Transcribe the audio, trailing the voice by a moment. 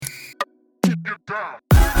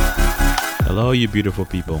Hello, you beautiful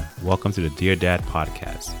people. Welcome to the Dear Dad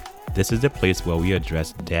podcast. This is the place where we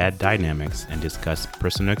address dad dynamics and discuss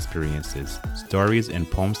personal experiences, stories,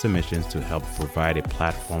 and poem submissions to help provide a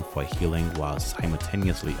platform for healing while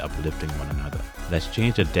simultaneously uplifting one another. Let's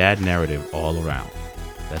change the dad narrative all around.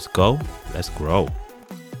 Let's go. Let's grow.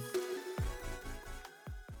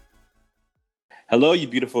 Hello, you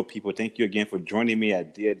beautiful people. Thank you again for joining me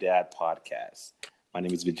at Dear Dad podcast. My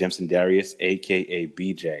name is Jemson Darius, aka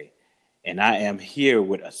BJ. And I am here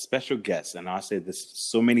with a special guest, and I'll say this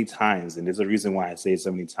so many times, and there's a reason why I say it so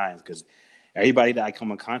many times, because everybody that I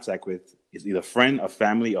come in contact with is either friend, a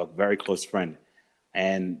family, or a very close friend.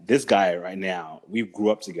 And this guy right now, we grew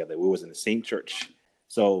up together. We was in the same church.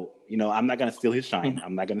 So, I'm not going to steal his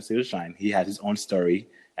shine. He has his own story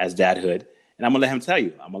as dadhood, and I'm going to let him tell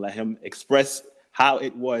you. I'm going to let him express how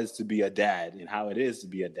it was to be a dad and how it is to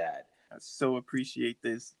be a dad. I so appreciate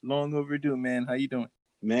this. Long overdue, man. How you doing?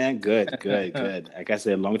 Man, good. Like I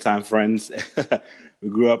said, longtime friends. We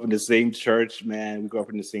grew up in the same church, man.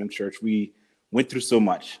 We went through so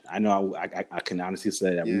much. I know I can honestly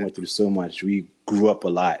say that we went through so much. We grew up a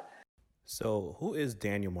lot. So, who is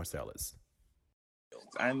Daniel Marcellus?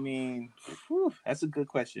 I mean, that's a good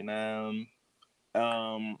question. And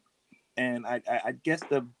I guess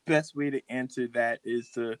the best way to answer that is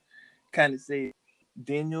to kind of say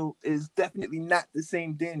Daniel is definitely not the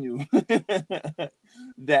same Daniel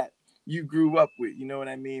that you grew up with. You know what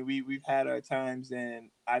I mean? We've had our times, and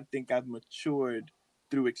I think I've matured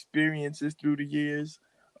through experiences through the years.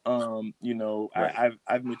 Right.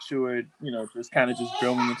 I've matured, just kind of just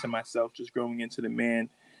growing into myself, just growing into the man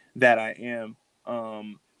that I am,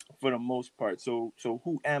 for the most part. So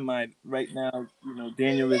who am I right now?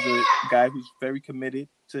 Daniel is a guy who's very committed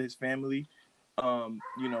to his family.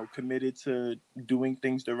 Committed to doing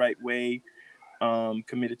things the right way,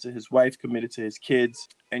 committed to his wife, committed to his kids.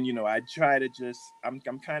 And, I try to I'm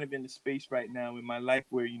kind of in the space right now in my life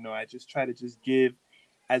where, I just try to just give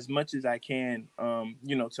as much as I can,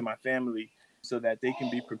 to my family so that they can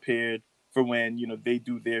be prepared for when, they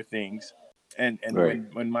do their things and right.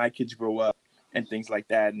 when my kids grow up and things like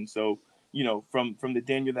that. And so, from the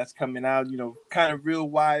Daniel that's coming out, kind of real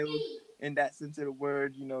wild, in that sense of the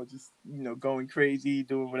word, just, going crazy,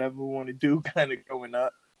 doing whatever we want to do, kind of growing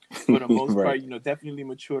up. For the most right. part, definitely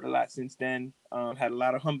matured a lot since then. Had a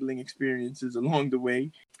lot of humbling experiences along the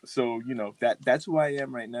way. So, that's who I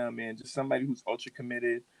am right now, man. Just somebody who's ultra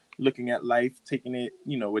committed, looking at life, taking it,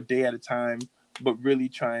 a day at a time, but really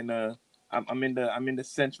trying to, I'm in the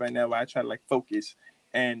sense right now where I try to focus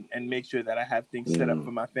and make sure that I have things set up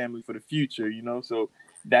for my family for the future, so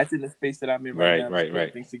that's in the space that I'm in right now.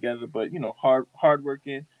 Right. Things together, but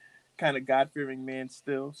hardworking, kind of God-fearing man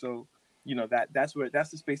still. So that's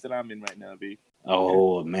the space that I'm in right now, B.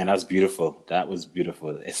 Oh man, that's beautiful. That was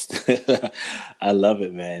beautiful. I love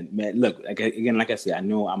it, man. Man, look, like I said, I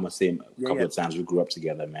know I'm gonna say a couple of times we grew up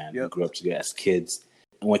together, man. Yep. We grew up together as kids.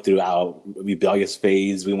 We went through our rebellious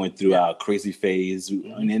phase. We went through our crazy phase,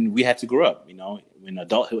 and then we had to grow up. When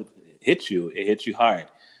adulthood hits you, it hits you hard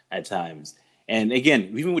at times. And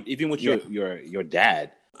again, even with your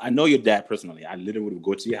dad, I know your dad personally. I literally would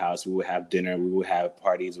go to your house. We would have dinner. We would have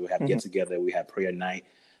parties. We would have get together. We have prayer night.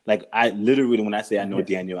 Like I literally, when I say I know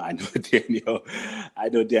Daniel, I know Daniel. I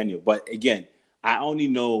know Daniel. But again, I only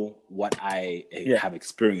know what I have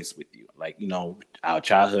experienced with you. Like our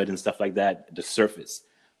childhood and stuff like that, the surface.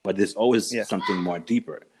 But there's always something more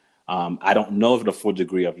deeper. I don't know the full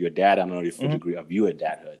degree of your dad. I don't know the full degree of you at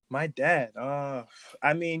dadhood. My dad,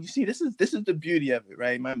 I mean, you see, this is the beauty of it,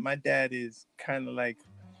 right? My dad is kind of like,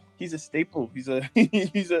 he's a staple. He's a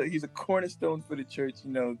he's a cornerstone for the church.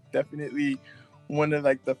 Definitely one of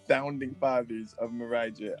the founding fathers of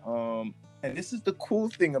Moraija. And this is the cool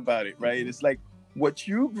thing about it, right? It's like what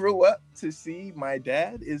you grew up to see my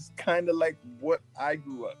dad is kind of like what I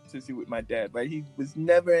grew up to see with my dad, right? He was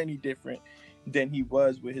never any different than he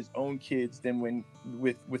was with his own kids than when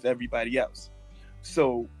with everybody else.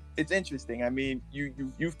 So it's interesting. I mean,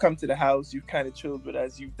 you've come to the house, you've kind of chilled with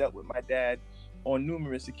us, you've dealt with my dad on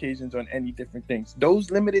numerous occasions on any different things.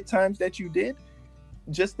 Those limited times that you did,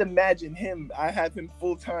 just imagine him. I have him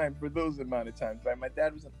full time for those amount of times, right? My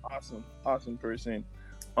dad was an awesome person.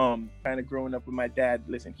 Kind of growing up with my dad,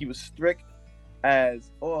 listen, he was strict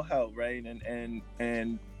as all hell, right?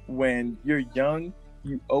 And when you're young,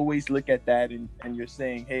 you always look at that and you're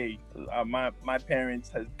saying, hey, my parents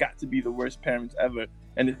has got to be the worst parents ever.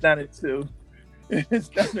 And it's not until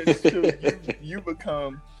you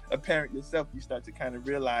become a parent yourself, you start to kind of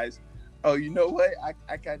realize, oh, you know what?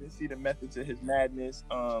 I kind of see the method to his madness.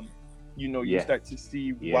 You start to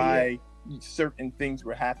see why certain things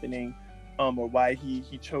were happening. or why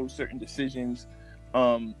he chose certain decisions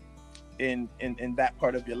in that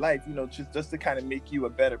part of your life, you know, just to kind of make you a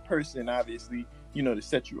better person, obviously, you know, to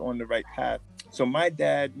set you on the right path. So my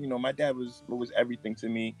dad was everything to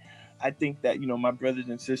me. I think that, you know, my brothers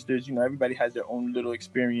and sisters, you know, everybody has their own little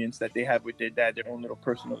experience that they have with their dad, their own little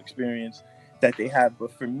personal experience that they have.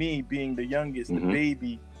 But for me, being the youngest, the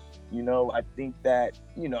baby, you know, I think that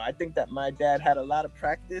my dad had a lot of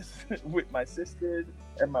practice with my sisters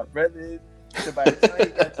and my brothers. So by the time he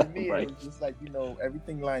got to me, right. It was just like, you know,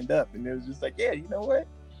 everything lined up. And it was just like, yeah, you know what?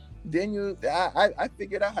 Daniel, I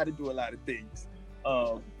figured out how to do a lot of things.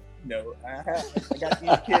 You know, I got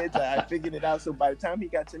these kids, I figured it out. So by the time he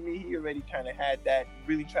got to me, he already kind of had that,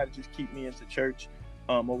 really tried to just keep me into church.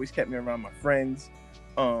 Always kept me around my friends,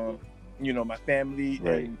 you know, my family.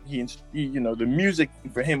 Right. And he, you know, the music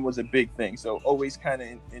for him was a big thing. So always kind of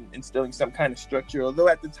instilling some kind of structure. Although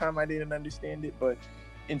at the time I didn't understand it, but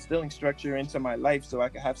instilling structure into my life so I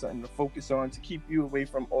could have something to focus on to keep you away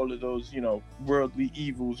from all of those, you know, worldly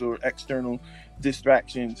evils or external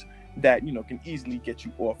distractions that, you know, can easily get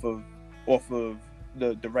you off of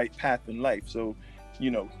the right path in life. So,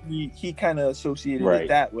 you know, he kind of associated it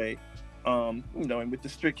that way. You know, and with the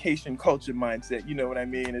strict Haitian culture mindset, you know what I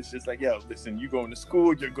mean? It's just like, yo, listen, you're going to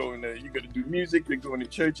school, you're going to do music, you're going to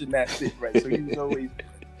church, and that's it, right? So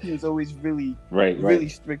he was always really really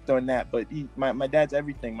strict on that. But my dad's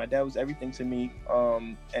everything. My dad was everything to me.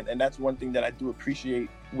 And that's one thing that I do appreciate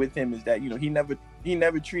with him, is that, you know, he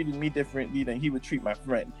never treated me differently than he would treat my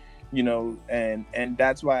friend. You know, and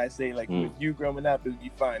that's why I say, like, with you growing up, it'd be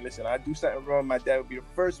fine. Listen, I do something wrong, my dad would be the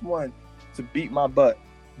first one to beat my butt.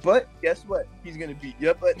 But guess what? He's gonna beat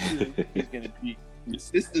your butt too. He's gonna beat your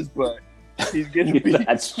sister's butt. He's gonna be.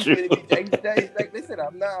 That's true. He's like, listen,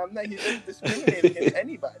 I'm not. He doesn't discriminate against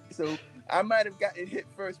anybody. So I might have gotten hit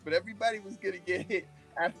first, but everybody was gonna get hit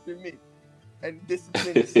after me, and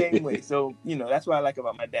disciplined the same way. So, you know, that's what I like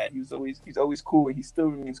about my dad. He's always cool, and he still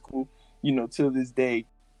remains cool, you know, till this day.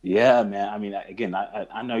 Yeah, man. I mean, again,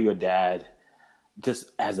 I know your dad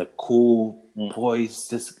just as a cool, poised,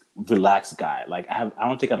 just relaxed guy. Like, I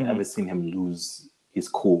don't think I've ever seen him lose his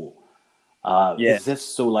cool. It's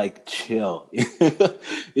just so, like, chill.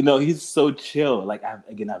 You know, he's so chill. Like,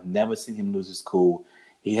 I've never seen him lose his cool.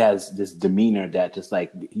 He has this demeanor that just,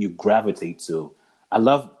 like, you gravitate to. I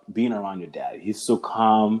love being around your dad. He's so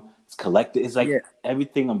calm. He's collected. It's like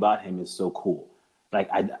everything about him is so cool. Like,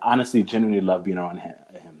 I honestly, genuinely love being around him.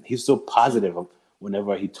 He's so positive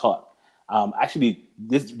whenever he taught. Actually,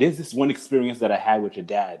 there's this one experience that I had with your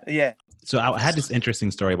dad. Yeah. So I had this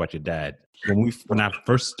interesting story about your dad. When I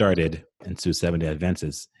first started into Seventh-day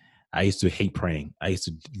Adventists, I used to hate praying. I used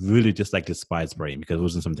to really just like despise praying because it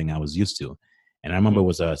wasn't something I was used to. And I remember it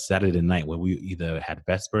was a Saturday night where we either had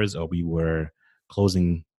Vespers or we were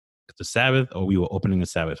closing the Sabbath or we were opening the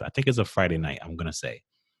Sabbath. I think it's a Friday night, I'm going to say.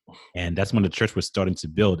 And that's when the church was starting to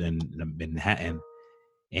build in Manhattan.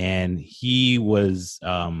 And he was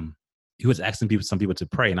asking some people to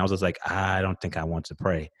pray. And I was just like, I don't think I want to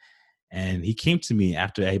pray. And he came to me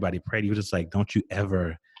after everybody prayed. He was just like, don't you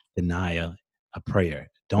ever deny a prayer.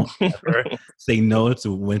 Don't ever say no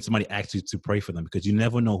to when somebody asks you to pray for them, because you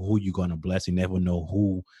never know who you're going to bless. You never know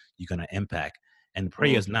who you're going to impact. And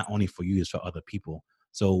prayer is not only for you, it's for other people.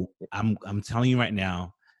 So I'm telling you right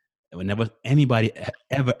now, whenever anybody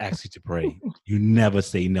ever asks you to pray, you never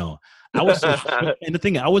say no. I was so shook. And the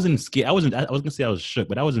thing, I wasn't scared. I was going to say I was shook,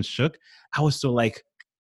 but I wasn't shook. I was so like,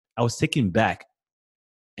 I was taken back.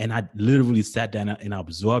 And I literally sat down and I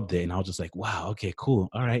absorbed it. And I was just like, wow, okay, cool.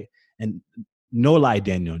 All right. And no lie,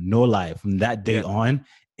 Daniel, no lie. From that day on,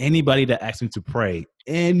 anybody that asked me to pray,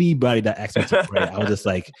 I was just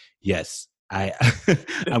like, yes,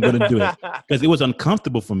 I'm going to do it. Because it was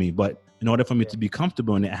uncomfortable for me. But in order for me to be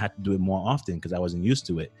comfortable in it, I had to do it more often because I wasn't used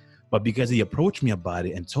to it. But because he approached me about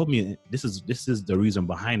it and told me this is the reason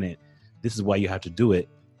behind it, this is why you have to do it,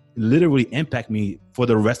 literally impact me for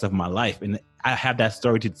the rest of my life. And I have that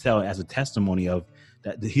story to tell as a testimony of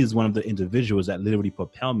that he's one of the individuals that literally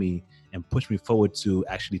propelled me and pushed me forward to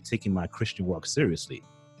actually taking my Christian walk seriously.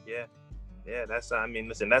 Yeah,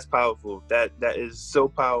 that's powerful. That is so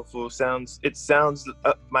powerful. It sounds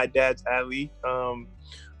up my dad's alley.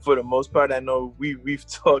 For the most part, I know we've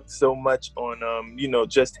talked so much on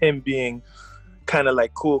just him being kind of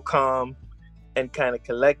like cool, calm, and kind of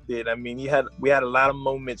collected. I mean, we had a lot of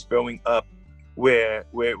moments growing up where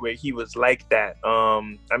he was like that.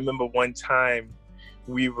 I remember one time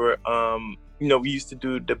we were we used to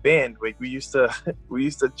do the band. Like we used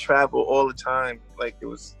to travel all the time. Like it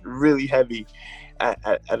was really heavy. at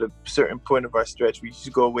a certain point of our stretch, we used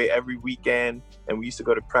to go away every weekend, and we used to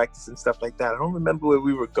go to practice and stuff like that. I don't remember where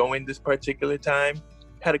we were going this particular time.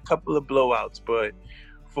 Had a couple of blowouts, but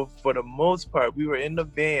for the most part, we were in the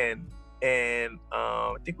van, and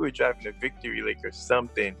I think we were driving to Victory Lake or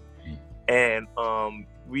something, and the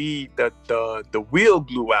wheel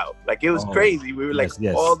blew out. Like, it was crazy. We were like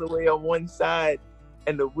all the way on one side,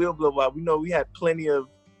 and the wheel blew out. We know we had plenty of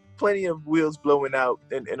wheels blowing out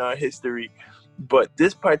in our history, but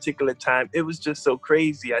this particular time, it was just so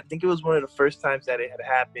crazy. I think it was one of the first times that it had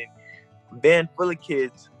happened. Van full of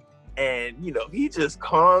kids, and he just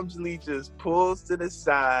calmly just pulls to the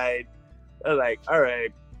side, like, all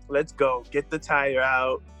right, let's go. Get the tire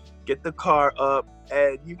out, get the car up,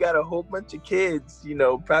 and you got a whole bunch of kids,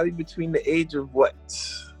 probably between the age of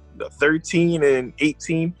 13 and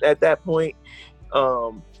 18 at that point,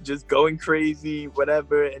 just going crazy,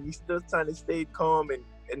 whatever, and he's still trying to stay calm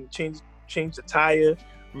and change the tire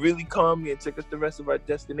really calmly and took us the rest of our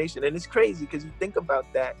destination. And it's crazy because you think about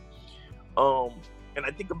that, and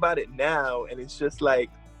I think about it now, and it's just like,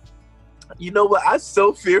 you know what? I'm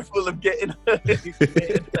so fearful of getting my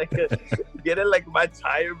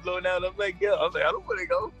tire blown out. I'm like, I don't want to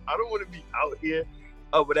go. I don't want to be out here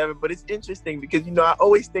or whatever. But it's interesting because, I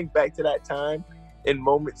always think back to that time in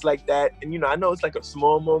moments like that. And, I know it's like a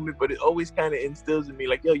small moment, but it always kind of instills in me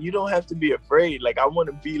like, you don't have to be afraid. Like, I want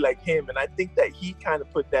to be like him. And I think that he kind of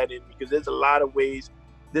put that in me, because there's a lot of ways,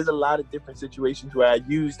 there's a lot of different situations where I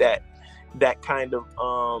use that kind of,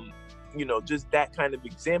 just that kind of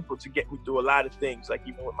example to get me through a lot of things. Like,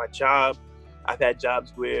 even with my job, I've had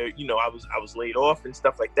jobs where, I was laid off and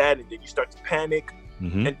stuff like that. And then you start to panic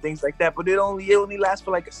and things like that. But it only lasts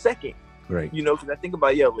for like a second. Right. Because I think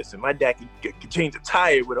about, listen, my dad could change a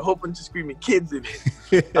tire with a whole bunch of screaming kids in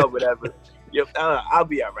it or whatever. I'll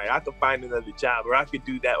be all right. I could find another job, or I could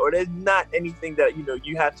do that. Or there's not anything that,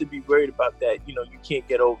 you have to be worried about that, you can't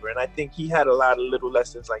get over. And I think he had a lot of little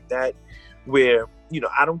lessons like that where,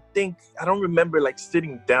 I don't remember like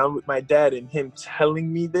sitting down with my dad and him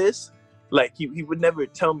telling me this. Like, he would never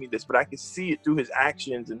tell me this, but I could see it through his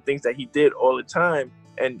actions and things that he did all the time.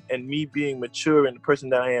 And me being mature and the person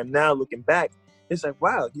that I am now, looking back, it's like,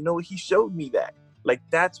 wow, he showed me that. Like,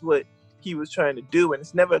 that's what he was trying to do. And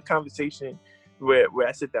it's never a conversation where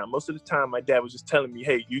I sit down. Most of the time, my dad was just telling me,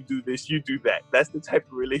 hey, you do this, you do that. That's the type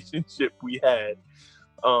of relationship we had.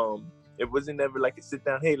 It wasn't ever like a sit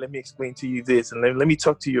down, hey, let me explain to you this, and let me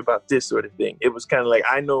talk to you about this sort of thing. It was kind of like,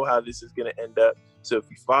 I know how this is going to end up. So if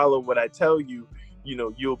you follow what I tell you,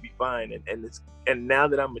 you'll be fine. And now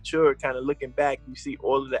that I'm mature, kind of looking back, you see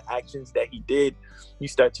all of the actions that he did. You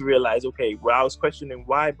start to realize, okay, well, I was questioning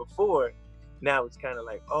why before. Now it's kind of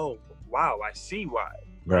like, oh, wow, I see why.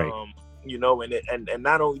 Right. And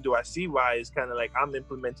not only do I see why, it's kind of like I'm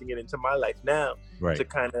implementing it into my life now, right, to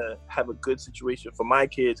kind of have a good situation for my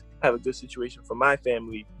kids, have a good situation for my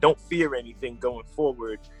family. Don't fear anything going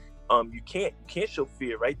forward. You can't show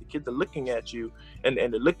fear, right? The kids are looking at you and they're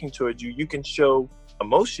looking towards you. You can show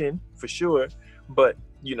emotion for sure, but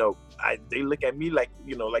they look at me like,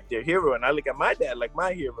 like their hero, and I look at my dad like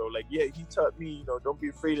my hero. Like, yeah, he taught me, don't be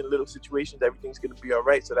afraid in little situations. Everything's gonna be all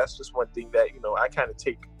right. So that's just one thing that I kind of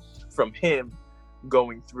take from him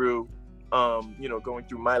going through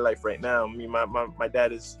my life right now. I mean, my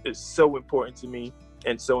dad is so important to me,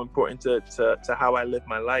 and so important to how I live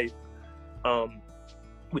my life,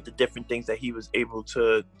 with the different things that he was able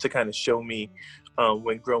to kind of show me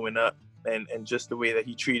when growing up, and just the way that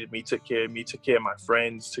he treated me, took care of me, took care of my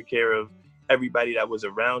friends, took care of everybody that was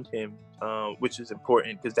around him, which is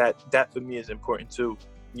important, because that for me is important too.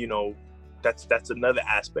 That's another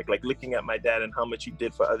aspect, like looking at my dad and how much he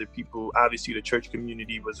did for other people. Obviously the church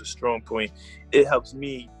community was a strong point. It helps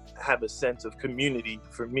me have a sense of community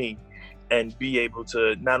for me, and be able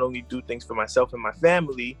to not only do things for myself and my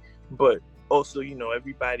family, but also,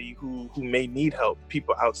 everybody who may need help,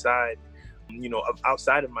 people outside,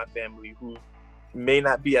 outside of my family who may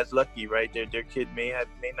not be as lucky, right? Their kid may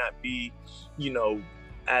not be,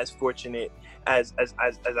 as fortunate as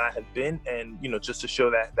I have been, and just to show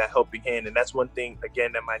that helping hand. And that's one thing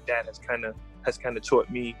again that my dad has kind of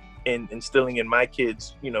taught me in instilling in my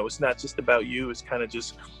kids. It's not just about you. It's kind of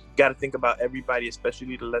just got to think about everybody,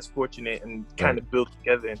 especially the less fortunate, and kind of build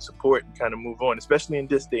together and support and kind of move on, especially in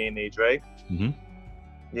this day and age, right? Mm-hmm.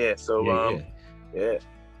 Yeah. So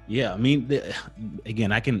yeah. I mean,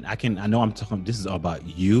 again, I know I'm talking, this is all about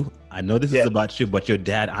you. I know this is about you, but your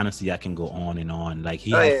dad, honestly, I can go on and on. Like,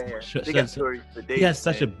 he has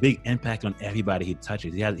such a big impact on everybody he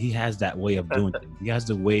touches. He has that way of doing things. He has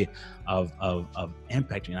the way of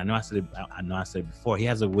impacting. I know I said it before. He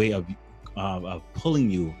has a way of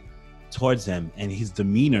pulling you towards him, and his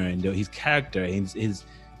demeanor and his character, and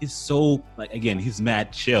he's so, like, again, he's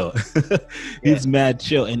mad chill. He's mad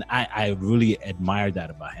chill, and I really admire that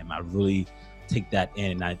about him. I really take that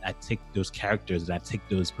in, and I take those characters and I take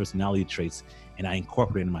those personality traits and I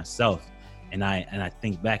incorporate in myself, and I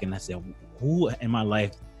think back and I say, who in my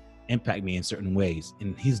life impact me in certain ways?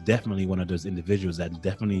 And he's definitely one of those individuals that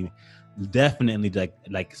definitely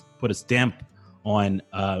like put a stamp on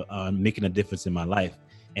making a difference in my life.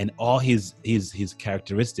 And all his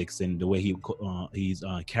characteristics and the way he's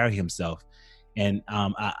carry himself, and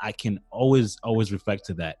I can always reflect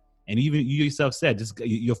to that. And even you yourself said, just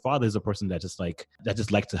your father is a person that just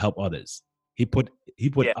likes to help others. He put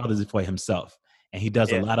others before himself, and he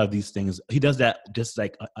does a lot of these things. He does that just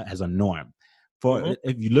like as a norm. For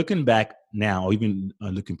if you're looking back now, or even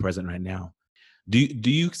looking present right now, do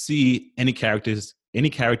you see any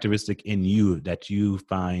characteristic in you that you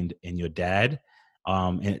find in your dad?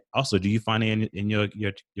 And also, do you find it in your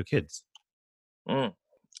kids?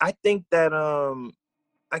 I think that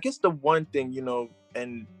I guess the one thing,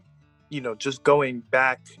 and just going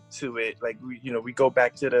back to it, like we go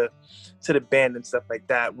back to the band and stuff like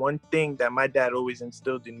that. One thing that my dad always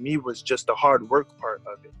instilled in me was just the hard work part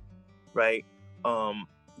of it, right?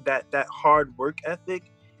 That hard work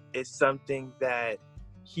ethic is something that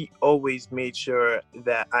he always made sure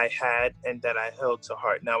that I had and that I held to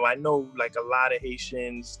heart. Now, I know, like, a lot of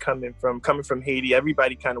Haitians coming from Haiti,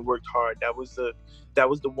 everybody kind of worked hard. That was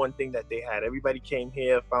the one thing that they had. Everybody came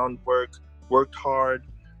here, found work, worked hard.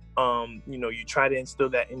 You try to instill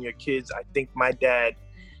that in your kids. I think my dad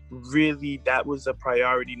really, that was a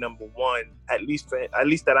priority number one, at least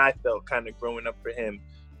that I felt kind of growing up for him.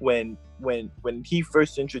 When he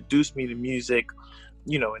first introduced me to music,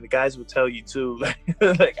 and the guys will tell you too,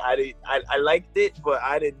 like I liked it, but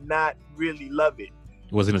I did not really love it.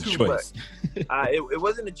 It wasn't a choice. It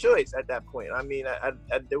wasn't a choice at that point. I mean, I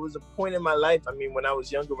there was a point in my life. I mean, when I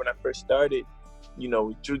was younger, when I first started,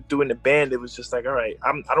 doing the band, it was just like, all right,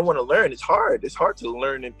 I don't want to learn. It's hard. It's hard to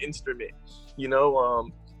learn an instrument,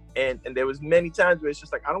 and there was many times where it's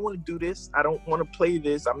just like, I don't want to do this. I don't want to play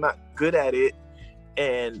this. I'm not good at it,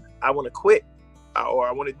 and I want to quit. Or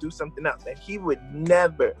I want to do something else. And he would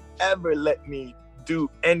never, ever let me do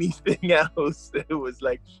anything else. It was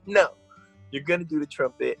like, no, you're going to do the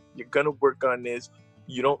trumpet. You're going to work on this.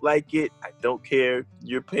 You don't like it. I don't care.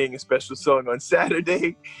 You're playing a special song on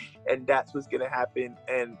Saturday. And that's what's going to happen.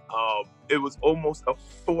 And it was almost a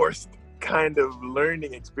forced kind of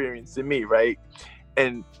learning experience to me, right?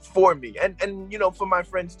 And for me. And for my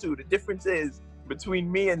friends too. The difference is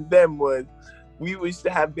between me and them was, we used to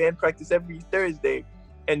have band practice every Thursday,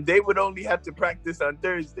 and they would only have to practice on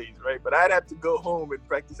Thursdays, right? But I'd have to go home and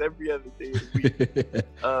practice every other day of the week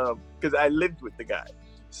because I lived with the guy.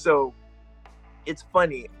 So it's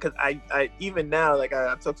funny because I even now, like,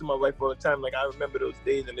 I talk to my wife all the time. Like, I remember those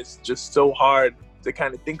days, and it's just so hard to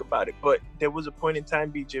kind of think about it. But there was a point in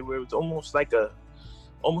time, BJ, where it was almost like a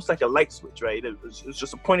light switch, right? It was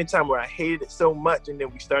just a point in time where I hated it so much, and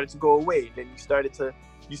then we started to go away. And then you started to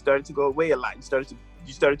go away a lot. You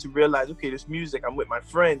started to realize, okay, this music, I'm with my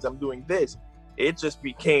friends, I'm doing this. It just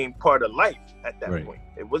became part of life at that point.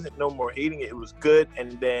 It wasn't no more hating it. It was good.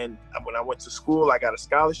 And then when I went to school, I got a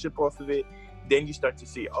scholarship off of it. Then you start to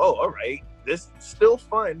see, oh, all right, this is still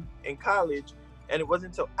fun in college. And it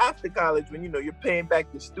wasn't until after college when, you're paying back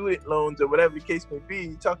your student loans or whatever the case may be,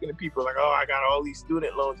 you're talking to people like, oh, I got all these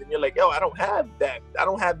student loans. And you're like, yo, I don't have that. I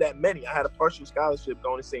don't have that many. I had a partial scholarship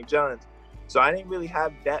going to St. John's. So I didn't really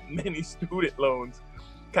have that many student loans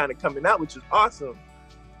kind of coming out, which is awesome.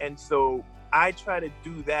 And so I try to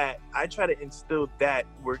do that. I try to instill that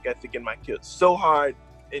work ethic in my kids. So hard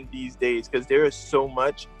in these days because there is so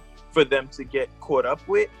much for them to get caught up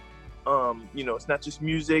with. It's not just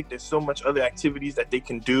music. There's so much other activities that they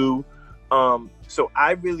can do. So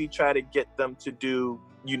I really try to get them to do,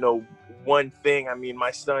 one thing. I mean,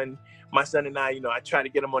 my son and I, I try to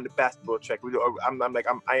get him on the basketball track.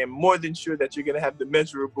 I am more than sure that you're going to have the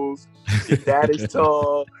measurables. Your dad is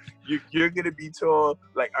tall. You're going to be tall.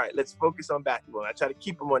 Like, all right, let's focus on basketball. And I try to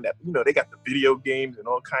keep them on that. They got the video games and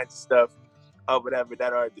all kinds of stuff, whatever,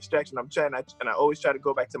 that are a distraction. And I always try to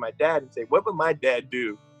go back to my dad and say, what would my dad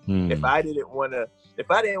do if I didn't want to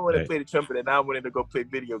play the trumpet and I wanted to go play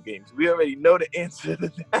video games? We already know the answer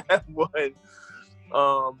to that one.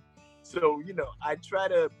 So, I try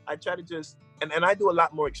to just, and I do a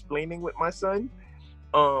lot more explaining with my son,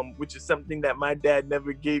 which is something that my dad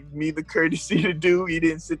never gave me the courtesy to do. He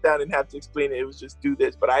didn't sit down and have to explain it. It was just do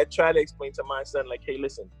this. But I try to explain to my son, like, hey,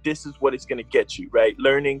 listen, this is what it's going to get you, right?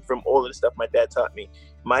 Learning from all of the stuff my dad taught me.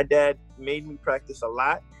 My dad made me practice a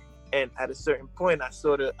lot. And at a certain point,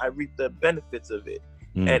 I reaped the benefits of it.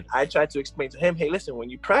 Mm. And I tried to explain to him, hey, listen, when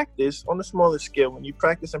you practice on a smaller scale, when you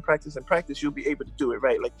practice and practice and practice, you'll be able to do it,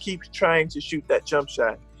 right? Like, keep trying to shoot that jump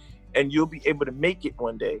shot, and you'll be able to make it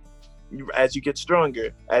one day as you get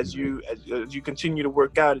stronger, as you continue to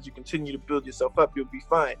work out, as you continue to build yourself up, you'll be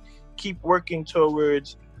fine. Keep working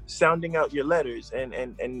towards sounding out your letters and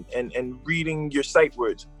reading your sight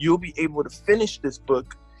words. You'll be able to finish this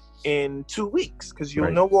book in 2 weeks because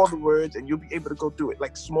you'll know all the words and you'll be able to go through it,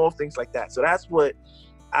 like small things like that. So that's what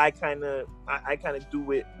I kind of do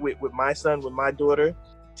with my son, with my daughter,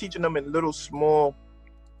 teaching them in little small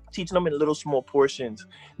portions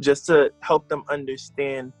just to help them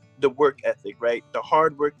understand the work ethic, right? The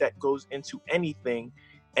hard work that goes into anything,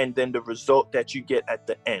 and then the result that you get at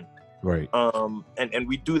the end. Right. And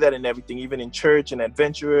we do that in everything, even in church and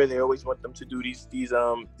Adventurer. They always want them to do these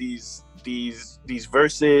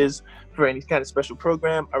verses for any kind of special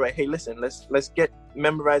program. All right, hey, listen, let's get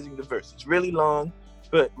memorizing the verse. It's really long,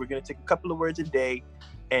 but we're gonna take a couple of words a day,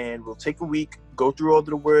 and we'll take a week, go through all of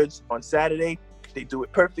the words. On Saturday, they do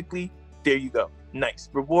it perfectly. There you go. Nice.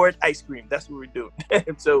 Reward, ice cream. That's what we're doing.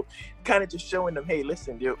 So kind of just showing them, hey,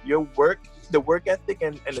 listen, your work, the work ethic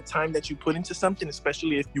and the time that you put into something,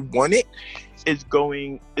 especially if you want it, is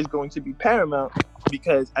going to be paramount,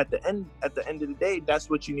 because at the end of the day, that's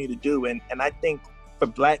what you need to do. And I think for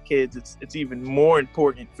Black kids, it's even more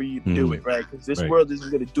important for you to do it, right? Because this world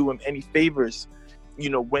isn't going to do them any favors,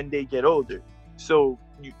 when they get older. So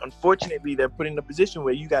unfortunately, they're put in a position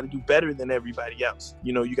where you got to do better than everybody else.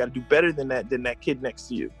 You got to do better than that kid next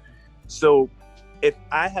to you. So if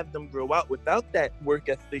I have them grow out without that work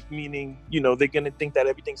ethic, meaning, they're going to think that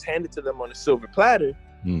everything's handed to them on a silver platter,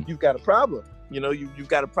 you've got a problem. You've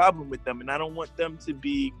got a problem with them. And I don't want them to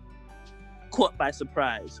be caught by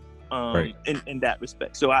surprise in that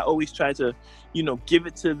respect. So I always try to, give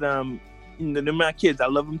it to them. They're my kids. I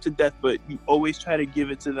love them to death, but you always try to give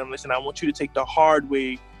it to them. Listen, I want you to take the hard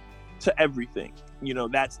way to everything.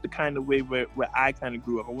 That's the kind of way where I kind of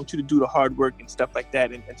grew up. I want you to do the hard work and stuff like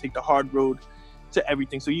that, and take the hard road to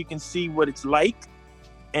everything, so you can see what it's like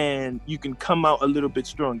and you can come out a little bit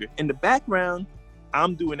stronger. In the background,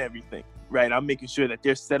 I'm doing everything, right? I'm making sure that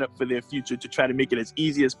they're set up for their future to try to make it as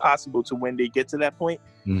easy as possible to when they get to that point.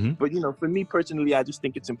 Mm-hmm. But, for me personally, I just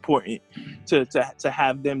think it's important to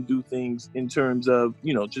have them do things in terms of,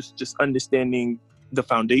 just understanding the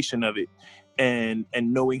foundation of it and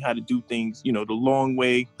knowing how to do things, the long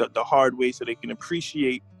way, the hard way, so they can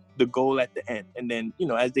appreciate the goal at the end. And then,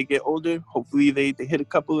 as they get older, hopefully they hit a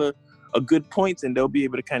couple of good points, and they'll be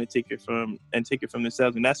able to kind of take it from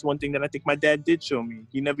themselves. And that's one thing that I think my dad did show me.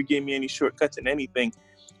 He never gave me any shortcuts in anything.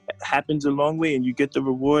 It happens a long way, and you get the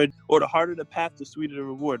reward, or the harder the path, the sweeter the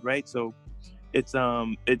reward, right? So it's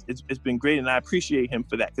been great, and I appreciate him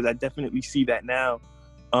for that, because I definitely see that now.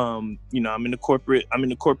 I'm in the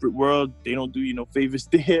corporate world. They don't do favors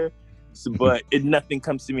there. So, but nothing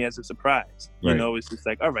comes to me as a surprise. It's just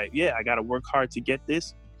like, all right, yeah, I got to work hard to get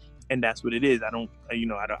this. And that's what it is.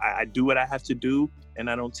 I do what I have to do, and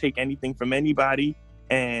I don't take anything from anybody.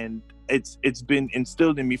 And it's been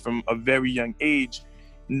instilled in me from a very young age,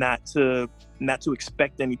 not to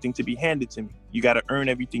expect anything to be handed to me. You got to earn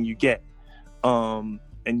everything you get. And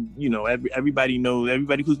everybody knows,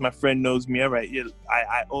 everybody who's my friend knows me. All right, yeah,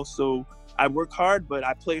 I work hard, but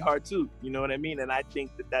I play hard too. You know what I mean? And I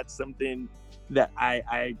think that's something that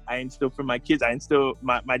I instill for my kids.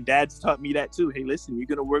 My dad's taught me that too. Hey, listen, you're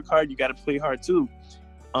gonna work hard, you gotta play hard too.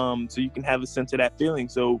 So you can have a sense of that feeling.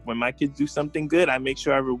 So when my kids do something good, I make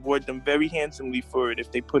sure I reward them very handsomely for it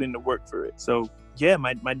if they put in the work for it. So yeah,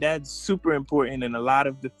 my dad's super important, and a lot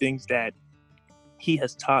of the things that he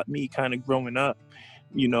has taught me kind of growing up,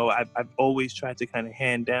 I've always tried to kind of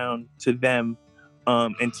hand down to them.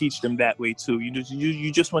 And teach them that way too.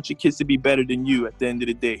 You just want your kids to be better than you at the end of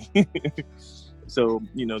the day. So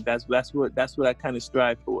that's what I kind of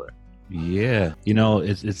strive for. Yeah,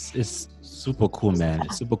 it's super cool, man.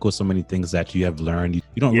 It's super cool. So many things that you have learned. You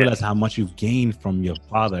don't realize how much you've gained from your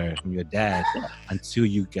father, from your dad, until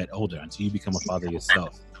you get older, until you become a father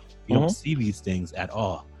yourself. You don't see these things at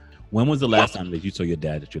all. When was the last time that you told your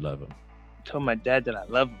dad that you love him? I told my dad that I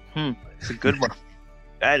love him. It's a good one.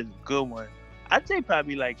 That is a good one. I'd say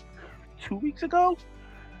probably like 2 weeks ago.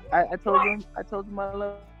 I told him I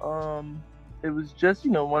love. It was just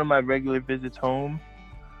one of my regular visits home,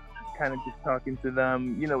 kind of just talking to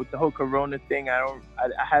them. With the whole Corona thing, I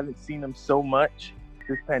haven't seen them so much.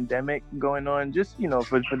 This pandemic going on, just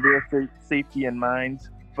for their safety and minds,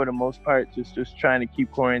 for the most part, just trying to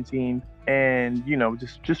keep quarantine, and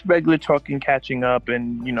just regular talking, catching up,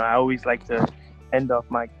 and I always like to end off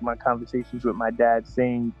my conversations with my dad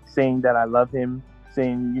saying that I love him,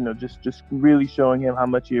 saying, you know, just really showing him how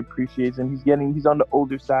much he appreciates him. He's on the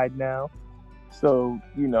older side now. So,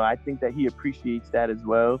 you know, I think that he appreciates that as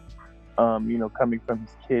well. You know, coming from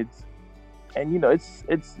his kids. And, you know, it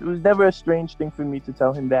was never a strange thing for me to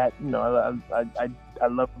tell him that, you know, I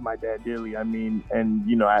love my dad dearly. I mean, and,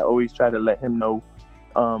 you know, I always try to let him know,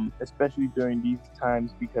 especially during these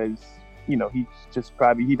times, because, you know, he's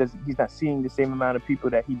not seeing the same amount of people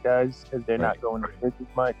that he does because they're not going to church as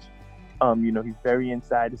much. You know, he's very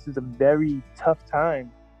inside. This is a very tough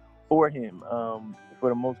time for him, for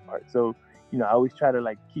the most part. So, you know, I always try to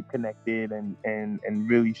like keep connected and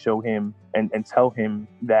really show him and tell him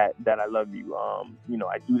that I love you. You know,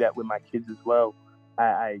 I do that with my kids as well.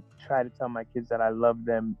 I try to tell my kids that I love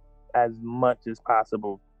them as much as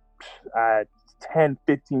possible, 10,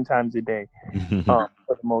 15 times a day, for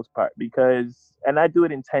the most part, and I do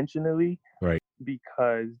it intentionally, right?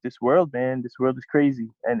 Because this world is crazy,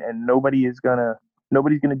 and nobody's gonna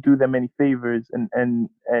do them any favors, and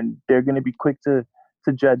they're gonna be quick to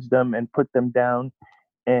judge them and put them down.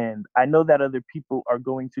 And I know that other people are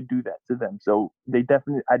going to do that to them. So I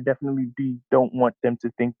definitely don't want them to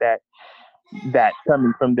think that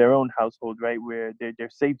coming from their own household, right, where their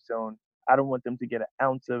safe zone, I don't want them to get an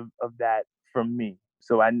ounce of that from me.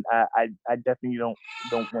 So I definitely don't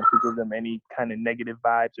want to give them any kind of negative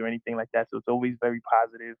vibes or anything like that. So it's always very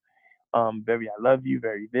positive, very I love you,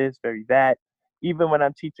 very this, very that. Even when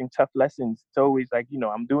I'm teaching tough lessons, it's always like, you know,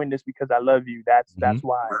 I'm doing this because I love you. That's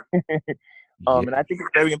why. And I think it's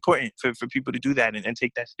very important for people to do that and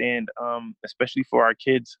take that stand, especially for our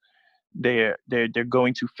kids. They're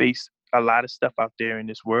going to face a lot of stuff out there in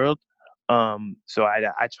this world. So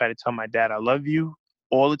I try to tell my dad I love you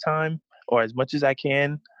all the time, or as much as I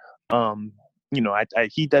can. You know,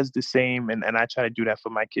 he does the same, and I try to do that for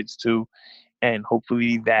my kids too. And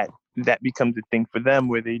hopefully that becomes a thing for them,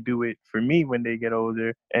 where they do it for me when they get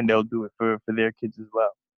older, and they'll do it for their kids as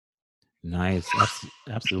well. Nice.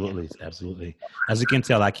 Absolutely. As you can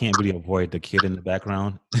tell, I can't really avoid the kid in the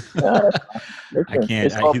background. I can't.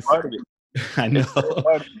 It's all part of it. I know.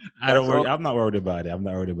 I don't worry. I'm not worried about it.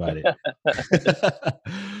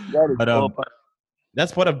 But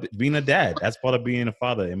that's part of being a dad. That's part of being a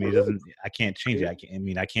father. I mean, I can't change it. I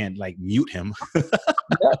can't like mute him.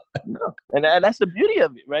 No. And that's the beauty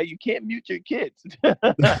of it, right? You can't mute your kids. That's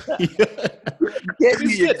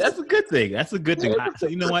a good thing.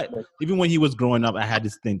 You know what? Even when he was growing up, I had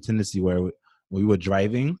this tendency where when we were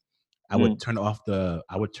driving, I would turn off the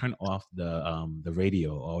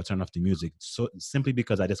radio, or I would turn off the music, so simply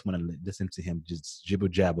because I just want to listen to him just jibber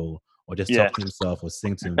jabber, or just talk to himself or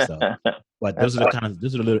sing to himself. But those are the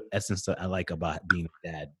little essence that I like about being a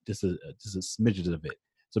dad. Just a smidget of it.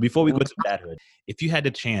 So before we go to dadhood, if you had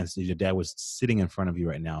the chance, if your dad was sitting in front of you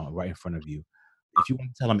right now, right in front of you, if you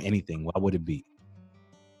want to tell him anything, what would it be?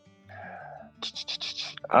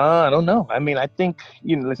 I don't know. I mean, I think,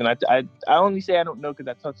 you know, listen, I only say I don't know because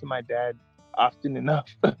I talk to my dad often enough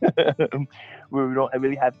where we don't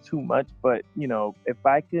really have too much. But, you know, if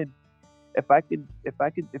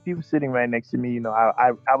he was sitting right next to me, you know,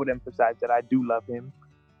 I would emphasize that I do love him.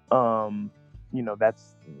 You know,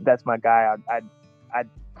 that's my guy. I'd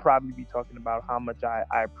probably be talking about how much I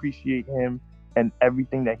appreciate him and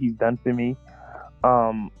everything that he's done for me.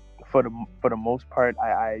 For the most part,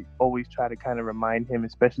 I always try to kind of remind him,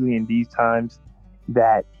 especially in these times,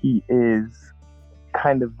 that he is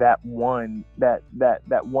kind of that one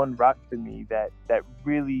rock for me that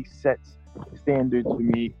really sets standards for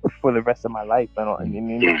me for the rest of my life,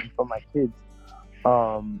 and for my kids.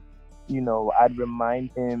 You know, I'd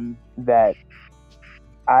remind him that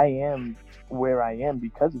I am where I am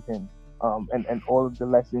because of him, and all of the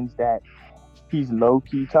lessons that he's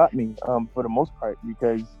low-key taught me, for the most part,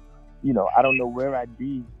 because, you know, I don't know where I'd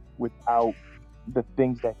be without the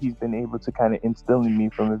things that he's been able to kind of instill in me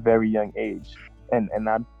from a very young age. And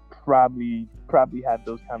I'd probably have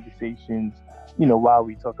those conversations, you know, while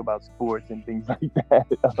we talk about sports and things like that.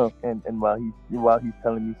 And while he's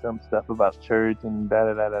telling me some stuff about church and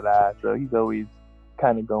da. So he's always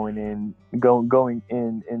kind of going in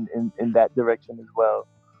that direction as well.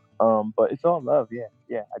 But it's all love.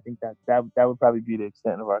 Yeah. I think that would probably be the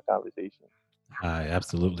extent of our conversation.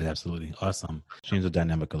 Absolutely. Awesome. Change the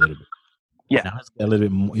dynamic a little bit. Yeah. Now let's get a little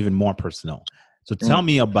bit more, even more personal. So tell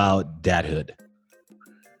me about dadhood.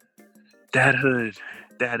 Dadhood,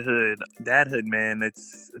 man.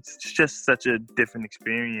 It's just such a different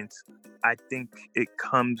experience. I think it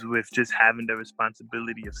comes with just having the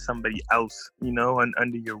responsibility of somebody else, you know,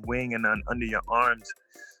 under your wing and under your arms.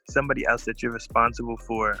 Somebody else that you're responsible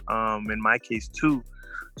for. In my case too.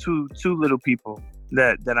 two little people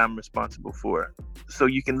that I'm responsible for. So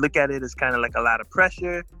you can look at it as kind of like a lot of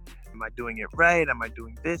pressure. Am I doing it right? Am I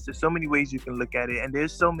doing this? There's so many ways you can look at it, and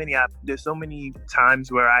there's so many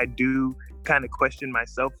times where I do kind of question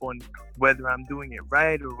myself on whether I'm doing it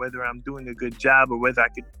right or whether I'm doing a good job or whether I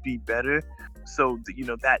could be better. So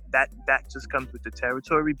that just comes with the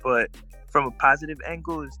territory. But from a positive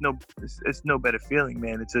angle, it's no better feeling,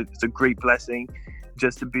 man. It's a great blessing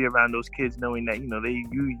just to be around those kids, knowing that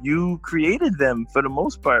you created them for the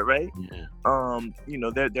most part, right? Yeah.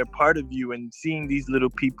 They're part of you, and seeing these little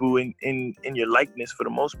people in your likeness for the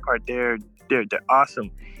most part, they're awesome,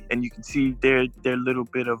 and you can see their little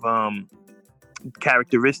bit of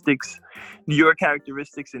characteristics, your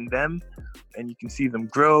characteristics in them, and you can see them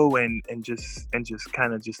grow and just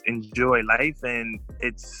kind of just enjoy life, and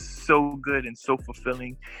it's so good and so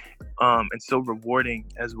fulfilling, and so rewarding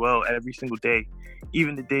as well every single day,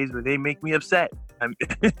 even the days where they make me upset.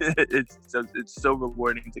 It's so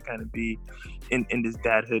rewarding to kind of be in this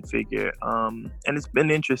dadhood figure, and it's been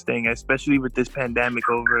interesting, especially with this pandemic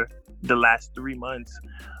over the last 3 months.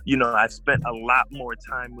 I've spent a lot more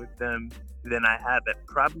time with them than I have at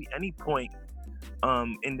probably any point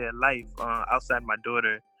in their life outside my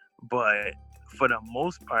daughter. But for the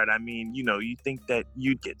most part, I mean, you think that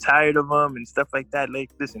you'd get tired of them and stuff like that. Like,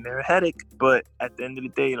 listen, they're a headache, but at the end of the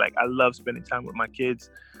day, like, I love spending time with my kids,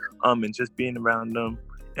 and just being around them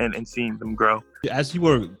and seeing them grow. As you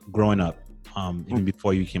were growing up, even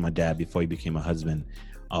before you became a dad, before you became a husband,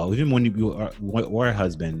 even when you were a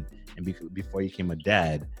husband and before you became a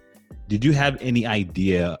dad, did you have any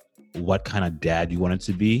idea what kind of dad you wanted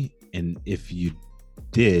to be? And if you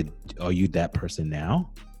did, are you that person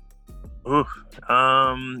now? Oof.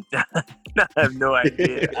 I have no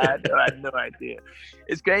idea. I have no idea.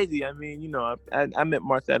 It's crazy. I mean, I met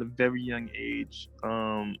Martha at a very young age.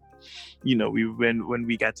 When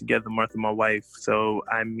we got together, Martha, my wife. So,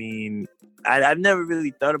 I mean, I've never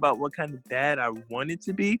really thought about what kind of dad I wanted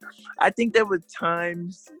to be. I think there were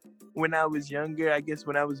times when I was younger, I guess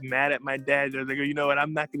when I was mad at my dad, I was like, you know what,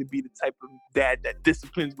 I'm not going to be the type of dad that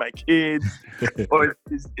disciplines my kids or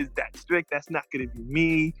is that strict. That's not going to be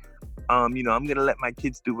me. I'm going to let my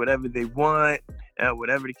kids do whatever they want,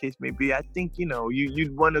 whatever the case may be. I think,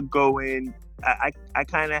 you'd want to go in. I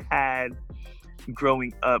kind of had,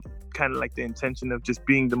 growing up, kind of like the intention of just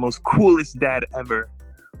being the most coolest dad ever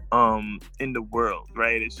in the world,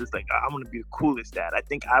 right? It's just like, I want to be the coolest dad. I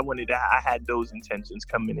think I had those intentions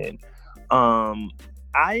coming in.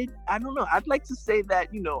 I don't know. I'd like to say that,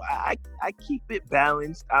 I keep it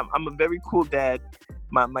balanced. I'm a very cool dad.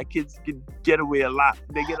 My kids get away a lot.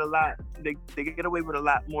 They get get away with a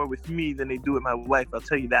lot more with me than they do with my wife. I'll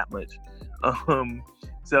tell you that much.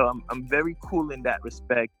 So I'm very cool in that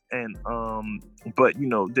respect. And but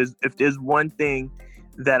if there's one thing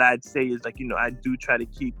that I'd say is, like, I do try to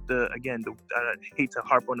keep I hate to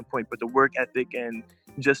harp on the point, but the work ethic and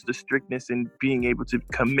just the strictness and being able to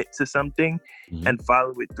commit to something and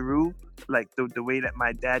follow it through, like the way that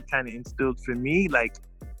my dad kind of instilled for me. Like,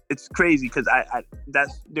 it's crazy because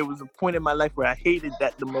there was a point in my life where I hated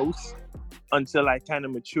that the most until I kind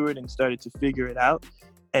of matured and started to figure it out.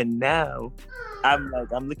 And now I'm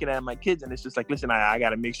looking at my kids, and it's just like, listen, I got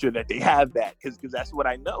to make sure that they have that because that's what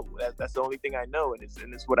I know. That's the only thing I know, and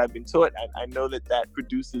it's what I've been taught. I know that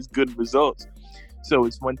produces good results. So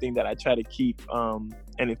it's one thing that I try to keep. And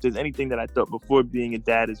if there's anything that I thought before being a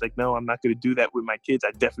dad is like, no, I'm not going to do that with my kids,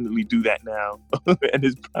 I definitely do that now. And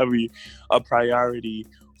it's probably a priority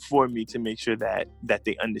for me to make sure that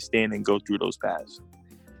they understand and go through those paths.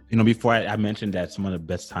 Before I mentioned that some of the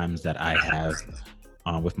best times that I have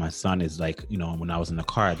with my son is like, when I was in the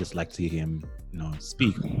car, I just like to hear him,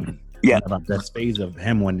 speak. Yeah. One of the best phase of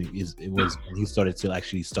him when he started to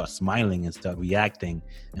actually start smiling and start reacting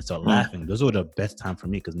and start laughing. Those were the best time for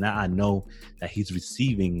me because now I know that he's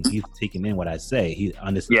taking in what I say. He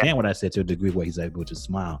understands what I say to a degree where he's able to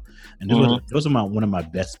smile. And those are one of my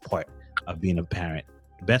best part of being a parent,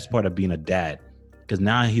 best part of being a dad, because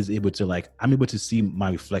now he's able to, like, I'm able to see my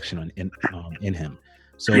reflection in him.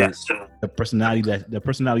 So the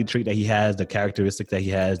personality trait that he has, the characteristic that he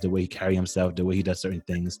has, the way he carries himself, the way he does certain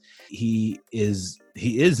things, he is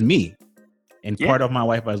me, and part of my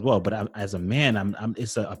wife as well. But as a man,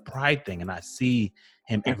 it's a pride thing, and I see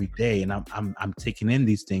him every day, and I'm taking in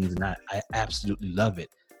these things, and I absolutely love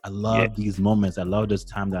it. I love these moments. I love this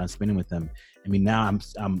time that I'm spending with him. I mean, now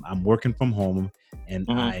I'm working from home, and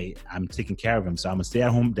I'm taking care of him. So I'm a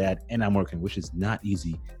stay-at-home dad, and I'm working, which is not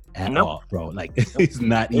easy at all, bro. Like, it's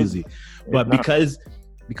not easy. But because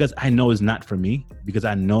I know it's not for me, because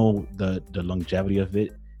I know the longevity of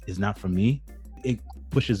it is not for me,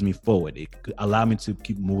 pushes me forward. It could allow me to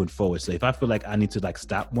keep moving forward. So if I feel like I need to like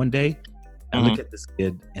stop one day, I look at this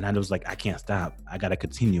kid and I was like, I can't stop. I got to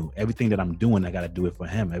continue. Everything that I'm doing, I got to do it for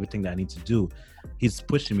him. Everything that I need to do, he's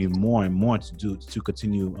pushing me more and more to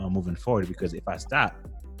continue moving forward, because if I stop,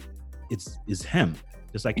 it's him.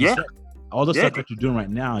 Just like you said, all the stuff that you're doing right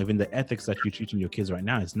now, even the ethics that you're teaching your kids right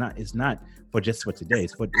now, it's not for just for today.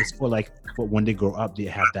 It's for when they grow up, they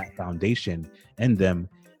have that foundation in them.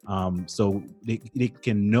 So they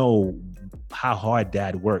can know how hard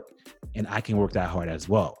dad worked, and I can work that hard as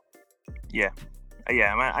well. Yeah.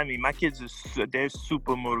 I mean, my kids they're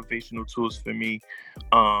super motivational tools for me.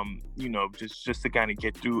 Just to kind of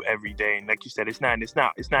get through every day. And like you said, it's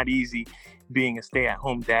not easy being a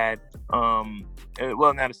stay-at-home dad. Not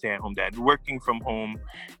a stay-at-home dad, working from home,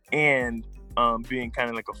 and being kind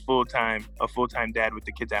of like a full-time dad with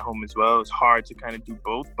the kids at home as well. It's hard to kind of do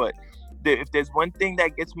both, but if there's one thing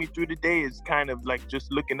that gets me through the day, is kind of like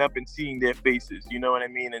just looking up and seeing their faces, you know what I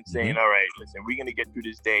mean? And saying, all right, listen, we're going to get through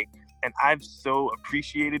this day. And I've so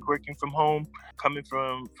appreciated working from home. Coming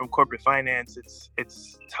from corporate finance,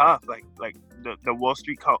 it's tough. Like the Wall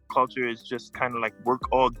Street culture is just kind of like work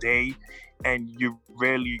all day, and you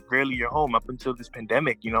rarely you're home. Up until this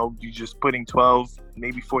pandemic, you're just putting 12,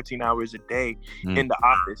 maybe 14 hours a day in the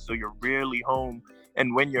office. So you're rarely home.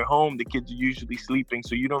 And when you're home, the kids are usually sleeping,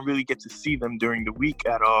 so you don't really get to see them during the week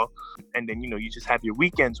at all. And then, you just have your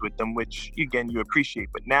weekends with them, which, again, you appreciate.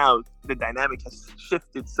 But now the dynamic has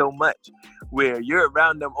shifted so much where you're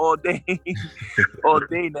around them all day,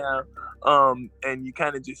 now, and you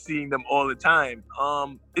kind of just seeing them all the time.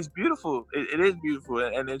 It's beautiful. It is beautiful,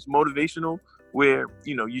 and it's motivational where,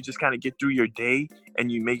 you just kind of get through your day, and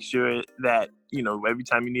you make sure that, every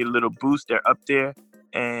time you need a little boost, they're up there.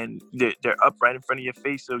 And they're up right in front of your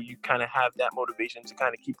face, so you kind of have that motivation to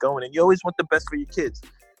kind of keep going. And you always want the best for your kids.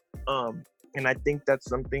 And I think that's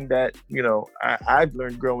something that, I've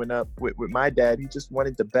learned growing up with my dad. He just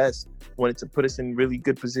wanted the best, wanted to put us in really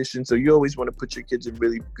good positions. So you always want to put your kids in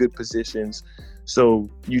really good positions. So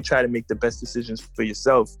you try to make the best decisions for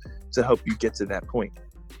yourself to help you get to that point.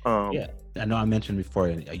 I know I mentioned before,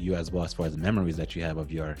 you as well, as far as the memories that you have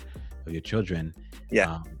of your children.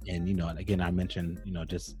 And again, I mentioned,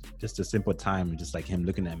 just a simple time, just like him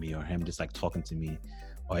looking at me, or him just like talking to me,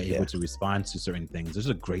 or able to respond to certain things. Those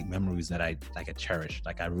are great memories that I cherish.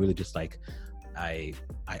 Like I really just like I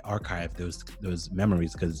archive those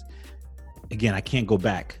memories, because again, I can't go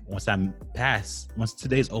back. Once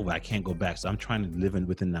today's over, I can't go back. So I'm trying to live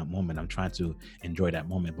within that moment. I'm trying to enjoy that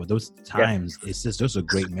moment. But those times, it's just, those are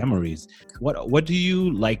great memories. What do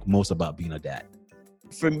you like most about being a dad?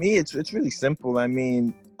 For me, it's really simple. I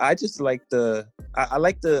mean, I just like I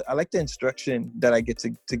like the instruction that I get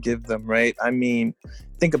to give them, right? I mean,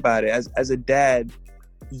 think about it. As a dad,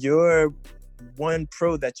 your one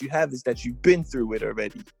pro that you have is that you've been through it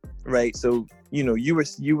already, right? So, you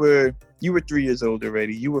were 3 years old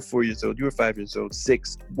already. You were 4 years old. You were 5 years old,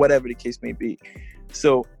 6, whatever the case may be.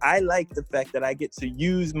 So I like the fact that I get to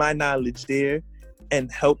use my knowledge there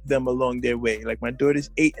and help them along their way. Like my daughter's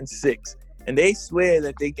 8 and 6. And they swear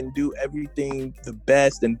that they can do everything the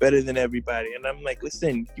best and better than everybody. And I'm like,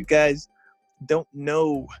 listen, you guys don't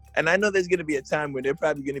know. And I know there's going to be a time when they're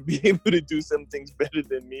probably going to be able to do some things better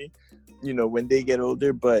than me, when they get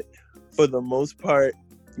older. But for the most part,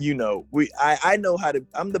 I know how to,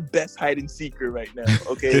 I'm the best hide and seeker right now.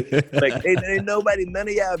 Okay. Like ain't nobody, none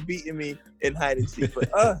of y'all beating me in hide and seek, but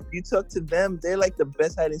you talk to them, they're like the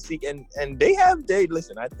best hide and seek. And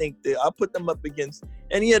listen, I think I'll put them up against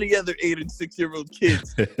any of the other 8 and 6 year old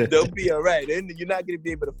kids. They'll be all right. And you're not going to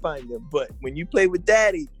be able to find them. But when you play with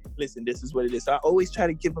daddy, listen, this is what it is. So I always try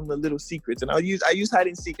to give them the little secrets, and I use hide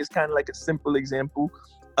and seek as kind of like a simple example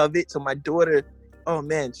of it. So my daughter, oh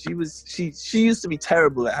man, she used to be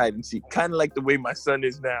terrible at hide and seek, kind of like the way my son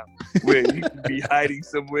is now, where he can be hiding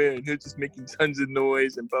somewhere and he'll just making tons of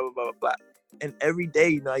noise and blah, blah, blah, blah. And every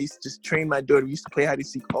day, I used to just train my daughter. We used to play hide and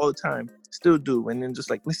seek all the time, still do. And then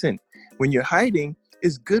just like, listen, when you're hiding,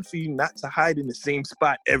 it's good for you not to hide in the same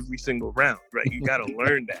spot every single round, right? You got to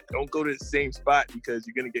learn that. Don't go to the same spot because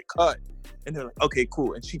you're going to get caught. And they're like, okay,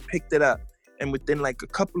 cool. And she picked it up. And within like a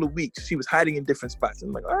couple of weeks, she was hiding in different spots.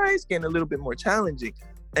 I'm like, all right, it's getting a little bit more challenging.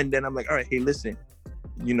 And then I'm like, all right, hey, listen,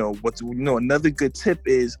 another good tip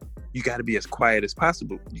is you got to be as quiet as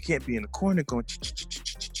possible. You can't be in the corner going,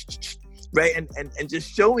 right? And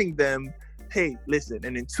just showing them, hey, listen.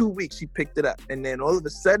 And in 2 weeks, she picked it up. And then all of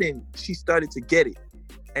a sudden, she started to get it.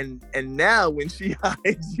 And now when she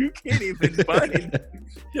hides, you can't even find.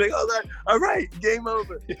 You're like, oh, all right, game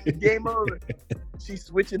over. She's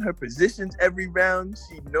switching her positions every round.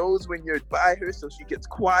 She knows when you're by her, so she gets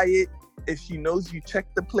quiet. If she knows you check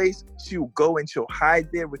the place, she'll go and she'll hide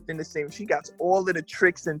there within the same. She got all of the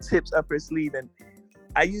tricks and tips up her sleeve. And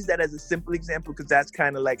I use that as a simple example because that's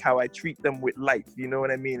kind of like how I treat them with life. You know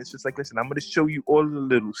what I mean? It's just like, listen, I'm going to show you all of the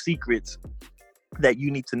little secrets that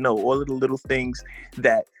you need to know, all of the little things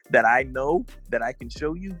that I know that I can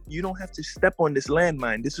show you. You don't have to step on this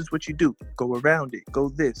landmine. This is what you do. Go around it. Go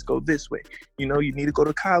this way. You know, you need to go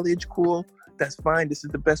to college. Cool. That's fine. This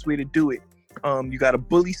is the best way to do it. You got a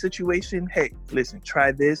bully situation. Hey, listen,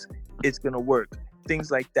 try this. It's going to work.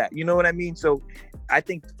 Things like that. You know what I mean? So I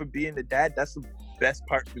think for being a dad, that's the best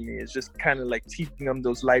part for me, is just kind of like teaching them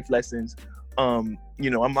those life lessons. You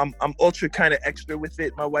know, I'm ultra kind of extra with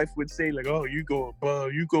it. My wife would say like, oh, you go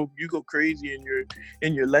crazy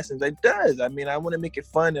in your lessons. It does. I mean, I want to make it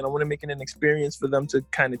fun, and I want to make it an experience for them to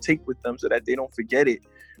kind of take with them so that they don't forget it.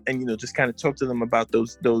 And, you know, just kind of talk to them about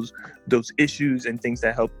those issues and things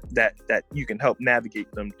that help that you can help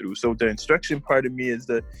navigate them through. So the instruction part of me is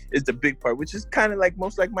the big part, which is kind of like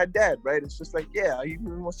most like my dad, right? It's just like, yeah, he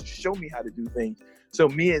really wants to show me how to do things. So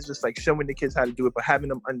me, it's just like showing the kids how to do it, but having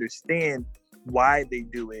them understand why they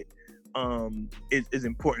do it is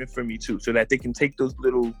important for me too, so that they can take those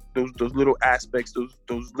little aspects,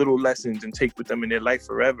 those little lessons, and take with them in their life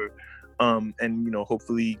forever. And, you know,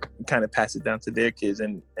 hopefully kind of pass it down to their kids,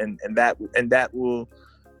 and that will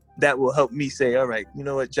help me say, all right, you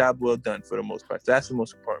know what, job well done for the most part. So that's the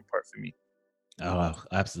most important part for me. Oh,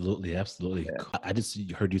 absolutely. Yeah. I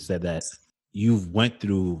just heard you said that you went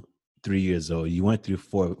through 3 years old, you went through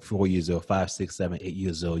 4 years old, 5, 6, 7, 8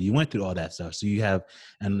 years old. You went through all that stuff, so you have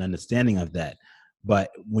an understanding of that. But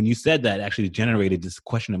when you said that, it actually generated this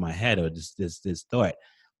question in my head, or this thought.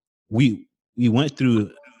 We went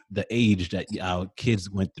through the age that our kids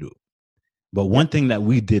went through, but one thing that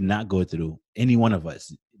we did not go through, any one of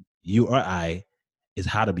us, you or I, is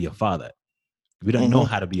how to be a father. We don't know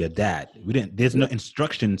how to be a dad. There's no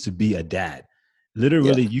instruction to be a dad.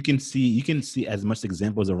 Literally, you can see as much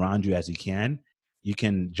examples around you as you can. You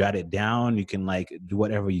can jot it down. You can like do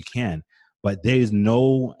whatever you can, but there is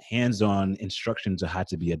no hands-on instruction to how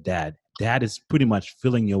to be a dad. Dad is pretty much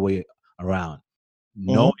feeling your way around.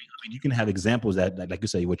 No, I mean, you can have examples that, like you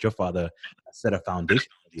say, with your father set a foundation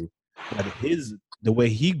for you, but the way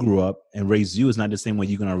he grew up and raised you is not the same way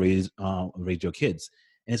you're gonna raise your kids.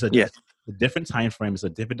 And it's a different time frame. It's a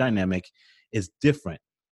different dynamic. It's different.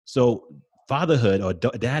 So fatherhood, or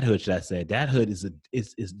dadhood, should I say? Dadhood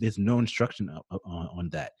is there's no instruction on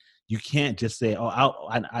that. You can't just say, "Oh,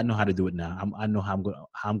 I know how to do it now. I know how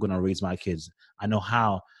I'm going to raise my kids. I know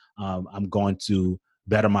how I'm going to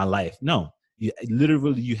better my life." No,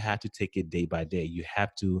 you have to take it day by day. You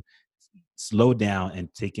have to slow down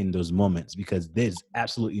and take in those moments, because there's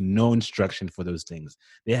absolutely no instruction for those things.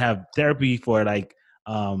 They have therapy for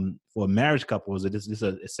for marriage couples. There's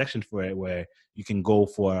a section for it where you can go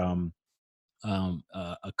for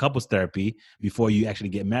a couples therapy before you actually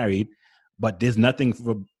get married, but there's nothing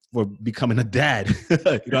for becoming a dad. You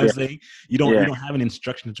know what I'm saying? You don't have an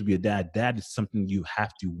instruction to be a dad. Dad is something you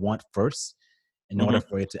have to want first in order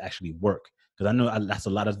for it to actually work. Because I know that's a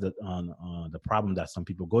lot of the problem that some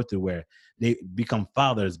people go through, where they become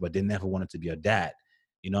fathers, but they never wanted to be a dad.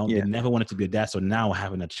 You know, they never wanted to be a dad. So now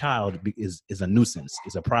having a child is a nuisance.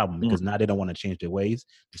 It's a problem, because now they don't want to change their ways.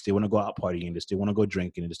 They still want to go out partying. They still want to go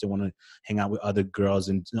drinking. They still want to hang out with other girls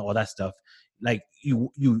and all that stuff. Like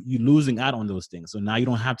you losing out on those things. So now you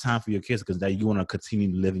don't have time for your kids, because now you want to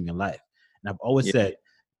continue living your life. And I've always said,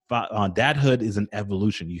 dadhood is an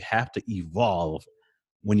evolution. You have to evolve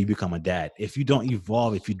when you become a dad. If you don't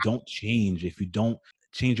evolve, if you don't change, if you don't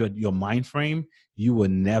change your mind frame, you will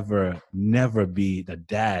never be the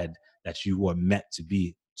dad that you were meant to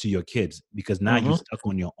be to your kids, because now you're stuck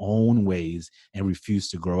on your own ways and refuse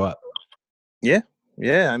to grow up. Yeah.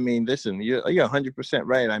 I mean, listen, you're 100%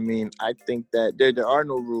 right. I mean, I think that there are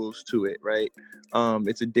no rules to it, right?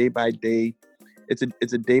 It's a day by day.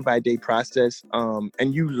 It's a day by day process.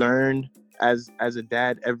 And you learn as a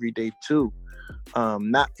dad every day too.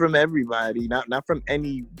 Not from everybody, not from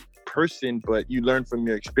any person, but you learn from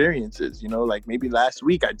your experiences. You know, like maybe last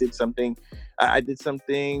week I did something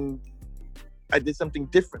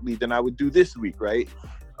differently than I would do this week, right?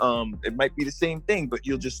 It might be the same thing, but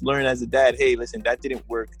you'll just learn as a dad, hey, listen, that didn't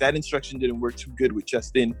work. That instruction didn't work too good with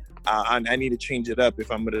Justin. I need to change it up if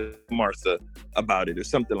I'm going to Martha about it or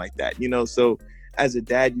something like that, you know? So as a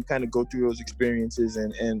dad, you kind of go through those experiences,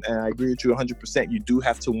 and I agree with you 100%. You do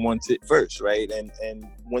have to want it first, right? And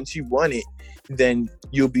once you want it, then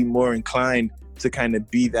you'll be more inclined to kind of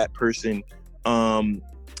be that person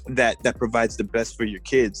that provides the best for your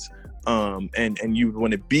kids. And you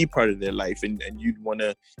want to be part of their life, and you'd want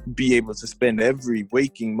to be able to spend every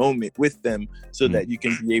waking moment with them, so that you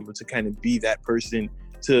can be able to kind of be that person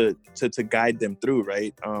to guide them through,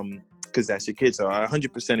 right? Because that's your kids. So I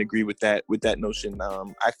 100% agree with that notion.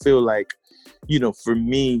 I feel like, for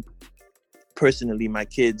me personally, my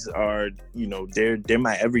kids are, they're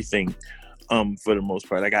my everything. For the most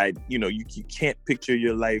part, like you can't picture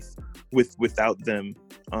your life without them.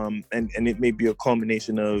 And it may be a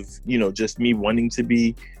culmination of, just me wanting to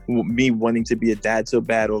be a dad so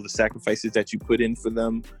bad, all the sacrifices that you put in for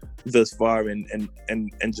them thus far, and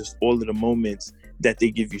just all of the moments that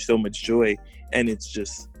they give you so much joy. And it's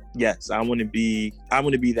just, yes, I want to be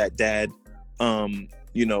that dad. I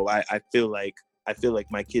feel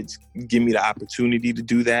like my kids give me the opportunity to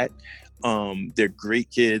do that. They're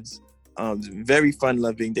great kids. Very fun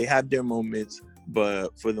loving. They have their moments, but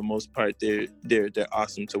for the most part, they're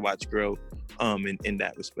awesome to watch grow. In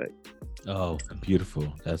that respect. Oh,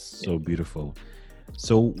 beautiful! That's so beautiful.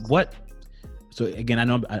 So again, I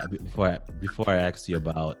know before I asked you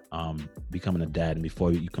about becoming a dad, and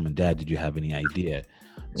before you become a dad, did you have any idea?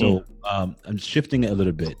 So I'm shifting it a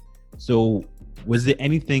little bit. So was there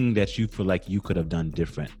anything that you feel like you could have done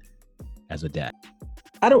different as a dad?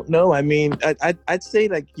 I don't know. I mean, I'd say,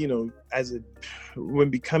 like, when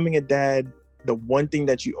becoming a dad, the one thing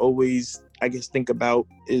that you always, I guess, think about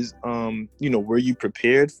is, were you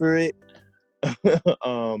prepared for it?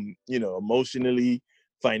 Emotionally,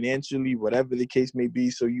 financially, whatever the case may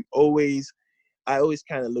be. So I always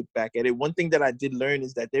kind of look back at it. One thing that I did learn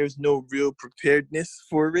is that there's no real preparedness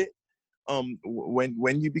for it.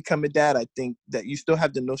 When you become a dad, I think that you still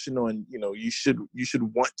have the notion on, you should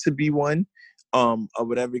want to be one, or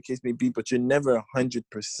whatever the case may be, but you're never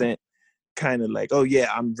 100% kind of like, oh yeah,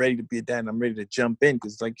 I'm ready to be a dad and I'm ready to jump in,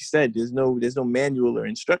 because like you said, there's no manual or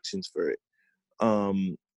instructions for it.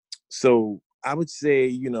 So I would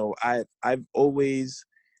say, I've always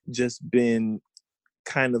just been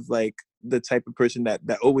kind of like the type of person that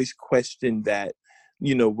always questioned that,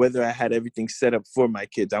 whether I had everything set up for my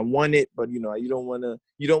kids. I want it, but you don't want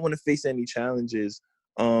to face any challenges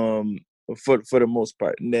for the most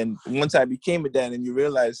part. And then once I became a dad, and you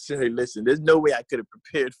realize, hey, listen, there's no way I could have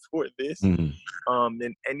prepared for this. In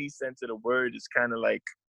any sense of the word, it's kind of like,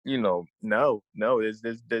 no,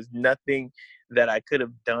 there's nothing that I could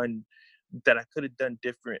have done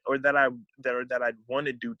different, or that I'd want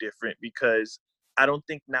to do different, because I don't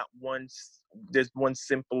think there's one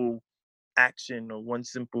simple action or one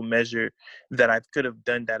simple measure that I could have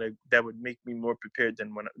done that would make me more prepared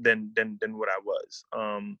than what I was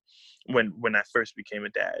when I first became a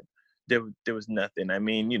dad. There was nothing. I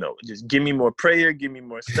mean, just give me more prayer, give me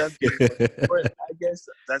more stuff, give me more support. I guess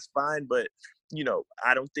that's fine, but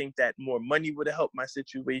I don't think that more money would have helped my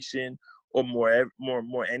situation, or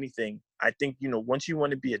more anything. I think, once you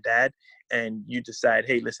want to be a dad and you decide,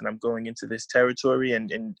 hey, listen, I'm going into this territory,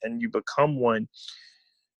 and you become one,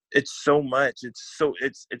 it's so much. It's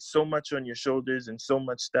so much on your shoulders, and so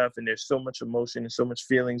much stuff, and there's so much emotion and so much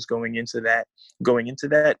feelings going into that.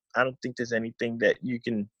 I don't think there's anything that you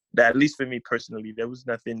can, that, at least for me personally, there was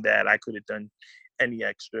nothing that I could have done any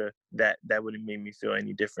extra that would have made me feel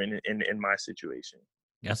any different in my situation.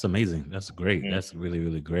 That's amazing. That's great. That's really,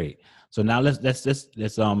 really great. So now let's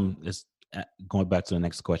going back to the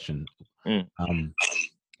next question.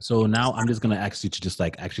 So now I'm just gonna ask you to just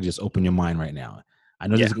actually just open your mind right now. I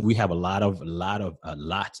know we have a lot of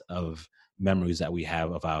memories that we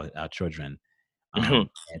have of our children, and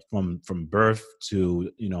from birth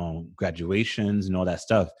to graduations and all that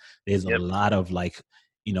stuff. There's a lot of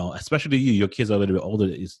especially your kids are a little bit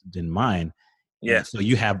older than mine. Yeah. So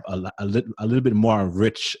you have a little bit more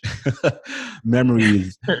rich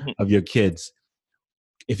memories of your kids.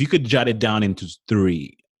 If you could jot it down into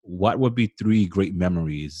 3, what would be 3 great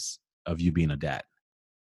memories of you being a dad?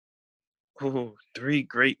 Oh, 3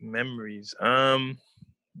 great memories.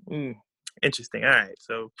 Interesting. All right.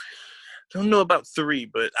 So I don't know about 3,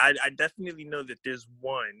 but I definitely know that there's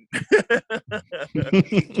one.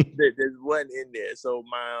 There's one in there. So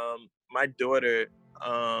my daughter,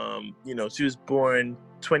 she was born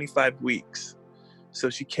 25 weeks. So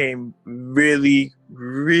she came really,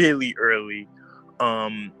 really early.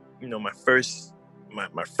 My first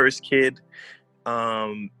kid,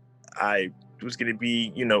 I was going to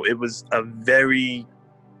be, it was a very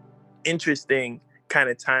interesting kind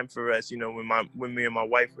of time for us, when me and my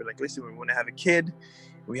wife were like, listen, we want to have a kid.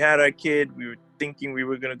 We had our kid. We were thinking we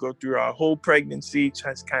were going to go through our whole pregnancy,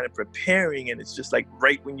 just kind of preparing. And it's just like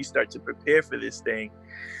right when you start to prepare for this thing,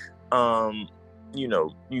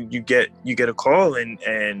 you get a call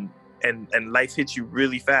and life hits you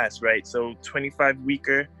really fast, right? So 25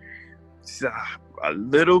 weeker, a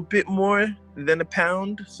little bit more than a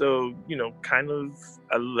pound, so kind of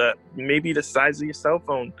maybe the size of your cell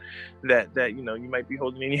phone that you might be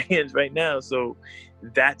holding in your hands right now. So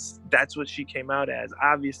that's what she came out as.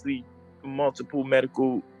 Obviously multiple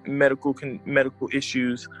medical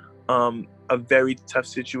issues, a very tough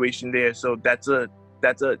situation there. So that's a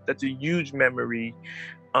huge memory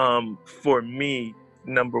for me,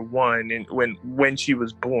 number one, and when she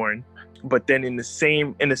was born. But then in the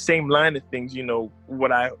same line of things,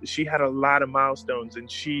 she had a lot of milestones,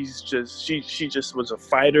 and she just was a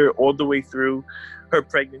fighter all the way through her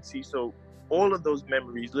pregnancy. So all of those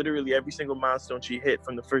memories, literally every single milestone she hit,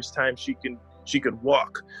 from the first time she could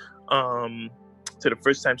walk, to the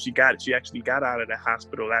first time she actually got out of the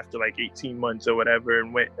hospital after like 18 months or whatever,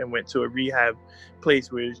 and went to a rehab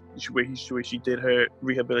place where she did her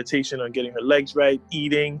rehabilitation on getting her legs right,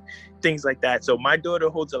 eating, things like that. So my daughter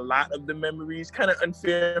holds a lot of the memories. Kind of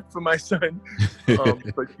unfair for my son,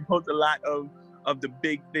 but she holds a lot of the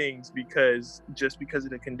big things because of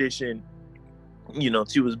the condition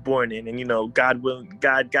she was born in. And God willing,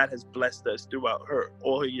 God has blessed us throughout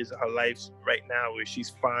all her years of her life right now, where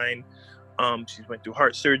she's fine. She's went through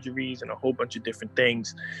heart surgeries and a whole bunch of different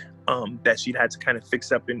things that she'd had to kind of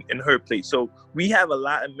fix up in her plate. So we have a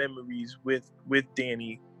lot of memories with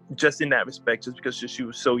Danny, just in that respect, just because she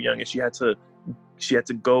was so young and she had to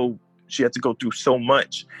go through so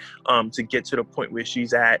much to get to the point where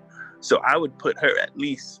she's at. So I would put her at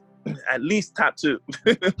least top two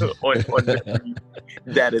on memories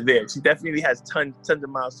that are there. She definitely has tons of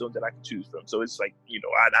milestones that I can choose from. So it's like,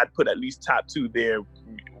 I'd put at least top two there,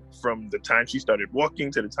 from the time she started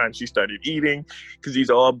walking to the time she started eating, because these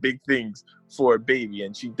are all big things for a baby,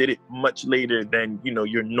 and she did it much later than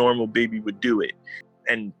your normal baby would do it.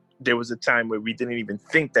 And there was a time where we didn't even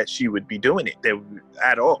think that she would be doing it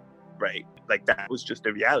at all, right? Like, that was just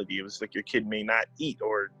the reality. It was like, your kid may not eat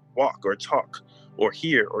or walk or talk or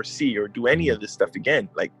hear or see or do any of this stuff again.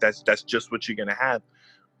 Like, that's just what you're gonna have.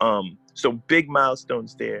 So big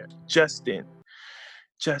milestones there. Justin,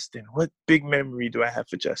 what big memory do I have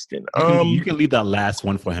for Justin? You can leave that last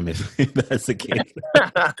one for him if that's the case.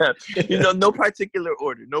 No particular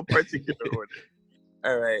order.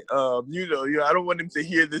 All right. I don't want him to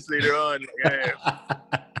hear this later on.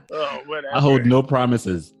 Whatever. I hold no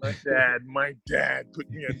promises. My dad put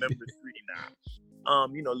me at number 3 now.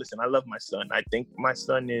 Listen, I love my son. I think my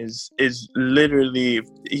son is literally,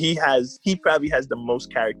 he probably has the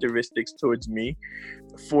most characteristics towards me,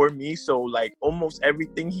 for me. So like, almost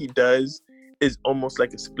everything he does is almost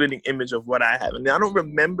like a splitting image of what I have. And I don't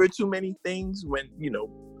remember too many things when,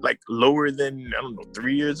 like lower than,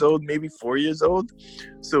 3 years old, maybe 4 years old.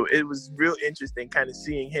 So it was real interesting kind of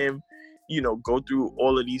seeing him, go through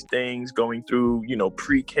all of these things, going through,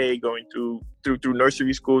 pre-K, going through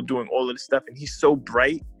nursery school, doing all of this stuff. And he's so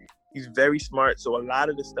bright. He's very smart. So a lot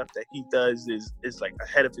of the stuff that he does is like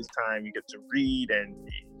ahead of his time. You get to read, and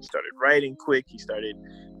he started writing quick. He started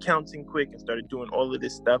counting quick and started doing all of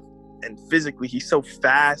this stuff. And physically, he's so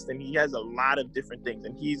fast, and he has a lot of different things.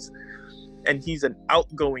 And he's an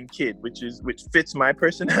outgoing kid, which fits my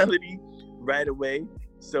personality right away.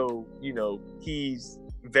 So, he's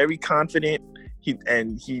very confident. He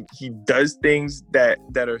does things that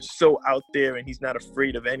are so out there, and he's not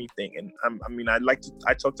afraid of anything. And I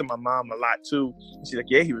talk to my mom a lot too. She's like,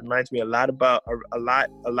 yeah, he reminds me a lot of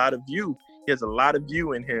you. He has a lot of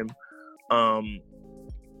you in him.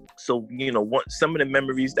 So some of the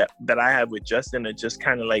memories that I have with Justin are just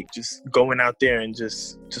kind of like just going out there and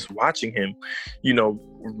just watching him.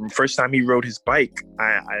 First time he rode his bike,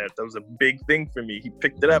 that was a big thing for me. He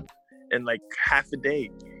picked it up in like half a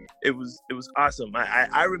day. It was awesome.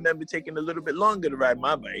 I remember taking a little bit longer to ride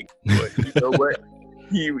my bike, but you know what?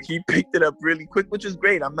 He picked it up really quick, which is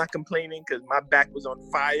great. I'm not complaining because my back was on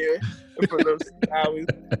fire for those hours,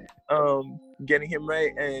 getting him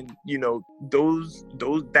right. And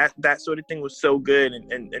that sort of thing was so good,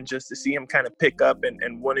 and just to see him kind of pick up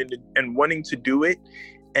and wanting to do it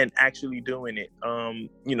and actually doing it. I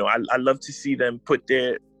love to see them put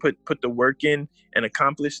the work in and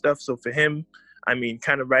accomplish stuff. So for him,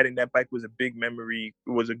 kind of riding that bike was a big memory. It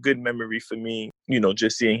was a good memory for me,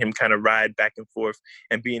 just seeing him kind of ride back and forth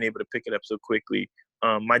and being able to pick it up so quickly.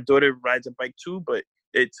 My daughter rides a bike too, but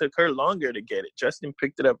it took her longer to get it. Justin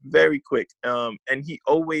picked it up very quick. And he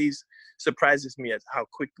always surprises me at how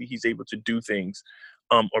quickly he's able to do things,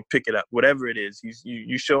 or pick it up, whatever it is.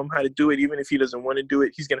 You show him how to do it, even if he doesn't want to do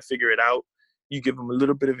it, he's going to figure it out. you give him a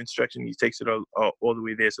little bit of instruction, he takes it all the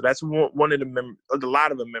way there. So that's one of a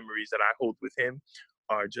lot of the memories that I hold with him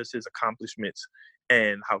are just his accomplishments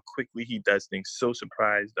and how quickly he does things. So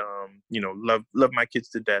surprised, love my kids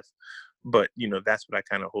to death, but that's what I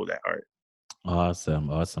kind of hold at heart. Awesome.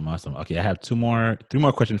 Okay, I have three more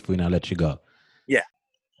questions for you, and I'll let you go. Yeah.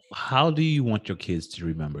 How do you want your kids to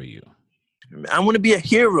remember you? I want to be a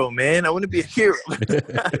hero, man. I want to be a hero.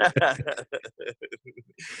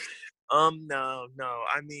 No.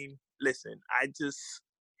 I mean, listen,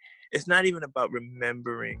 it's not even about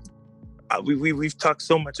remembering. We've talked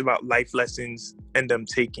so much about life lessons and them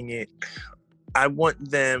taking it. I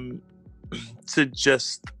want them to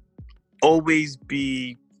just always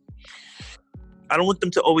be, I don't want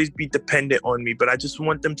them to always be dependent on me, but I just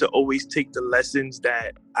want them to always take the lessons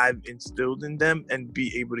that I've instilled in them and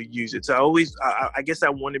be able to use it. So I guess I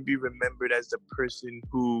want to be remembered as the person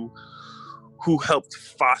who helped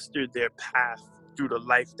foster their path through the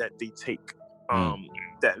life that they take.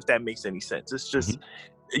 If that makes any sense. It's just,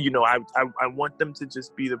 I want them to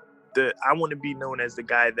just be I want to be known as the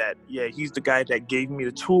guy that, he's the guy that gave me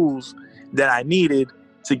the tools that I needed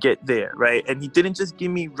to get there, right? And he didn't just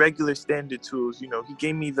give me regular standard tools, he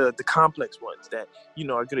gave me the complex ones that,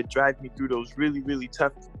 are going to drive me through those really, really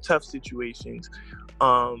tough situations.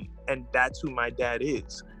 And that's who my dad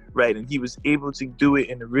is, right? And he was able to do it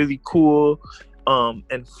in a really cool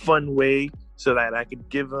and fun way so that I could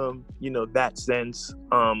give him, that sense,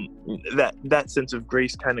 that sense of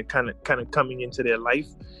grace kind of coming into their life.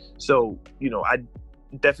 So, I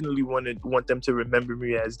definitely want them to remember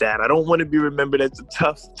me as dad. I don't want to be remembered as a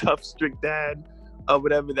tough, strict dad or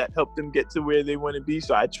whatever that helped them get to where they want to be.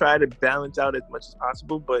 So I try to balance out as much as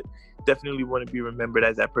possible, but definitely want to be remembered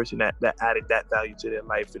as that person that added that value to their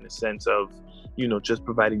life in the sense of, just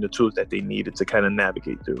providing the tools that they needed to kind of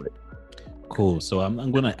navigate through it. Cool. So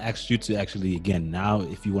I'm going to ask you to actually, again, now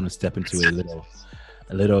if you want to step into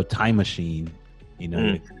a little time machine,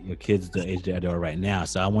 your kids the age that they are right now.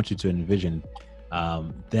 So I want you to envision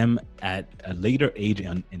them at a later age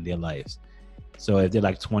in their lives. So if they're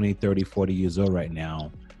like 20, 30, 40 years old right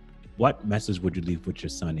now, what message would you leave with your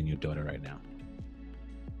son and your daughter right now?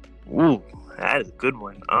 Ooh, that is a good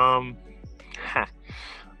one.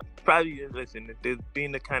 Probably, listen,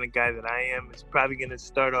 being the kind of guy that I am, it's probably going to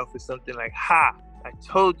start off with something like, "Ha, I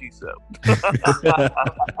told you so."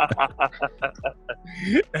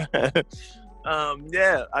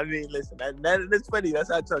 I mean, listen, that's funny. That's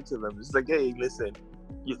how I talk to them. It's like, hey, listen,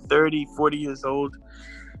 you're 30, 40 years old.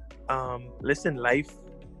 Listen, life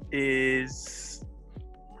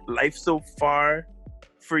so far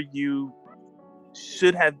for you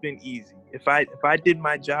should have been easy. If I did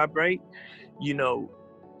my job right,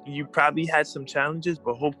 you probably had some challenges,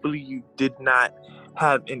 but hopefully you did not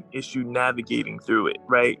have an issue navigating through it,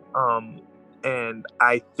 right? And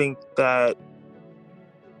I think that,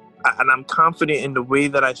 and I'm confident in the way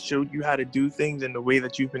that I showed you how to do things and the way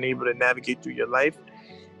that you've been able to navigate through your life,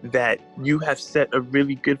 that you have set a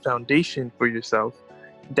really good foundation for yourself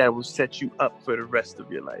that will set you up for the rest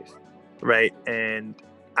of your life, right? And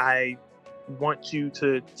I want you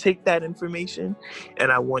to take that information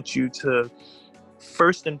and I want you to,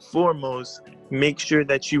 first and foremost, make sure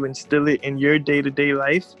that you instill it in your day-to-day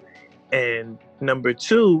life. And number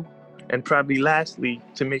two, and probably lastly,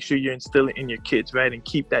 to make sure you instill it in your kids, right? And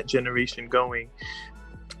keep that generation going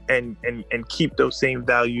and keep those same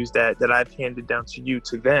values that I've handed down to you,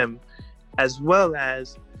 to them, as well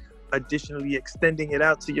as additionally extending it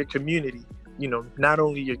out to your community. Not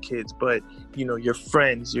only your kids, but, your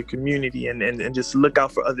friends, your community, and just look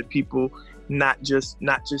out for other people, not just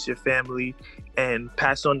your family, and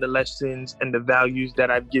pass on the lessons and the values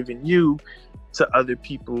that I've given you to other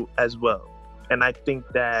people as well. And I think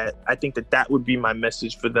that would be my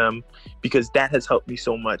message for them, because that has helped me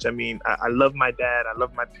so much. I mean, I love my dad. I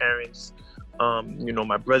love my parents,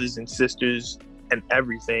 my brothers and sisters and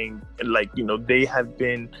everything. And they have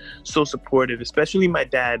been so supportive, especially my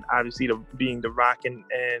dad, obviously being the rock and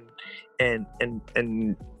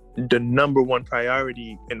the number one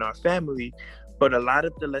priority in our family. But a lot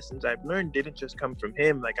of the lessons I've learned didn't just come from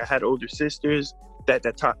him. Like, I had older sisters that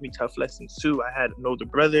taught me tough lessons too. I had an older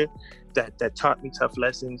brother that taught me tough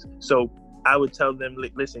lessons. So I would tell them,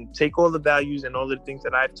 listen, take all the values and all the things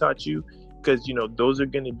that I've taught you, because those are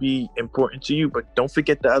going to be important to you, but don't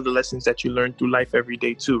forget the other lessons that you learn through life every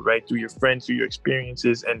day too, right? Through your friends, through your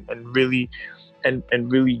experiences, and really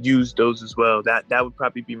use those as well. That would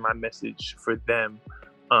probably be my message for them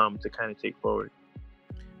to kind of take forward.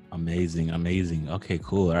 Amazing. Okay,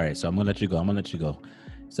 cool. All right, so I'm gonna let you go.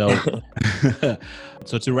 So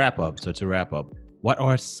so to wrap up, what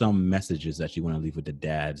are some messages that you want to leave with the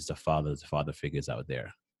dads, the fathers, the father figures out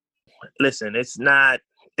there? Listen, it's not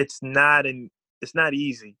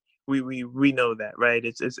easy. We know that, right?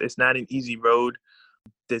 It's not an easy road.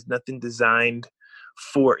 There's nothing designed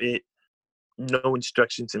for it, no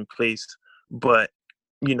instructions in place. But,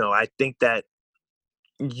 I think that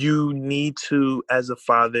you need to, as a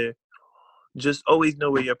father, just always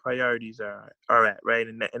know where your priorities are at, right?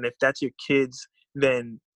 And if that's your kids,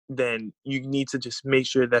 then you need to just make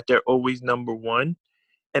sure that they're always number one,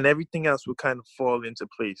 and everything else will kind of fall into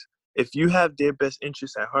place. If you have their best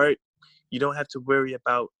interests at heart, you don't have to worry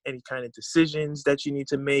about any kind of decisions that you need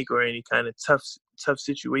to make or any kind of tough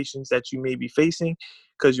situations that you may be facing,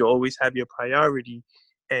 because you'll always have your priority,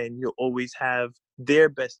 and you'll always have their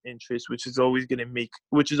best interest, which is always going to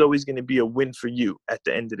be a win for you at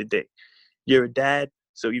the end of the day. You're a dad,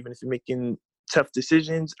 so even if you're making tough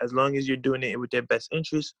decisions, as long as you're doing it with their best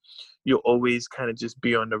interest, you'll always kind of just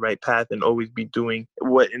be on the right path and always be doing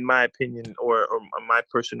what, in my opinion, or my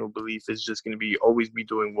personal belief, is just going to be always be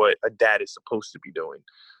doing what a dad is supposed to be doing.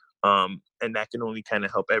 And that can only kind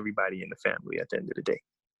of help everybody in the family at the end of the day.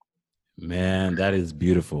 Man, that is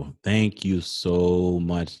beautiful. Thank you so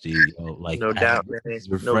much, D. No doubt, man. This is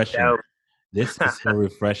refreshing. No doubt. This is so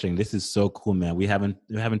refreshing. This is so cool, man. We haven't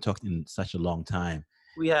talked in such a long time.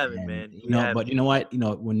 We haven't, And, man. But you know what?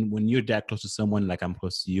 When you're that close to someone, like I'm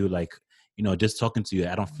close to you, like, just talking to you,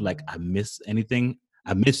 I don't feel like I miss anything.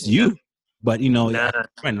 I miss you, but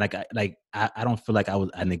friend, I don't feel like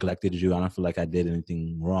I neglected you. I don't feel like I did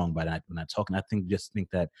anything wrong. But when I talk, and I think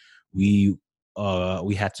that we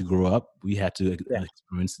had to grow up. We had to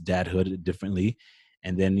experience dadhood differently,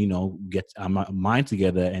 and then get our mind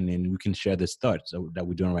together, and then we can share this thought that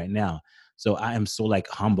we're doing right now. So I am so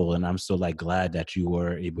humble, and I'm so glad that you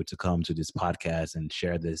were able to come to this podcast and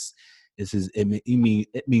share this.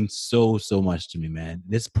 It means so much to me, man.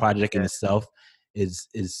 This project in itself is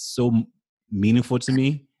so meaningful to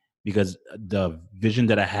me, because the vision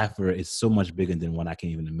that I have for it is so much bigger than what I can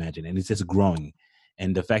even imagine, and it's just growing.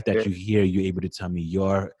 And the fact that you're able to tell me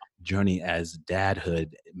your journey as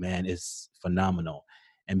dadhood, man, is phenomenal.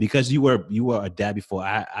 And because you were a dad before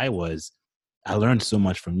I was, I learned so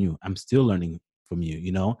much from you. I'm still learning from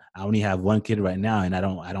you. I only have one kid right now, and I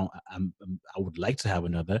would like to have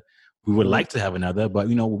another. We would like to have another, but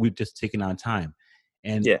we're just taking our time.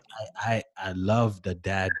 And I love the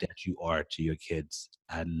dad that you are to your kids.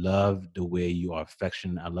 I love the way you are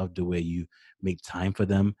affectionate. I love the way you make time for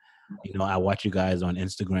them. I watch you guys on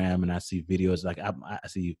Instagram, and I see videos, I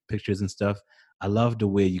see pictures and stuff. I love the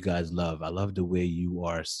way you guys love. I love the way you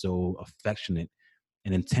are so affectionate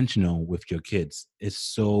and intentional with your kids. It's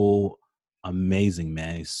so amazing,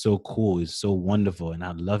 man. It's so cool. It's so wonderful, and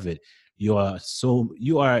I love it. You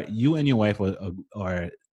and your wife are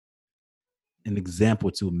an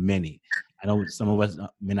example to many. I know some of us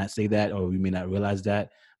may not say that, or we may not realize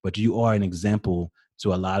that, but you are an example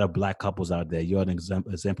to a lot of Black couples out there. You're an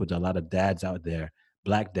example to a lot of dads out there,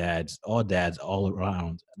 Black dads all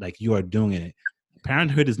around. You are doing it.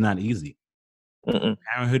 Parenthood is not easy.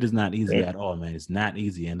 Parenthood is not easy at all, man. It's not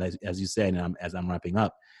easy. And as you said, and as I'm wrapping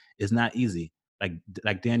up, it's not easy.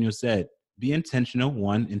 Like Daniel said, be intentional,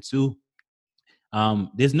 one, and two,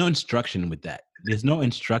 there's no instruction with that. There's no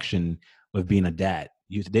instruction with being a dad.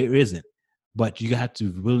 There isn't. But you have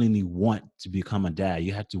to willingly want to become a dad.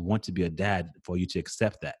 You have to want to be a dad for you to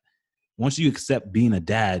accept that. Once you accept being a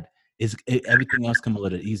dad, everything else comes a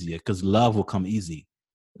little easier, because love will come easy.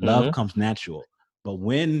 Love comes natural.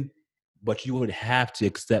 But you would have to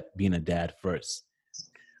accept being a dad first.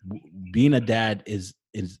 Being a dad is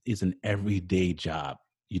an everyday job.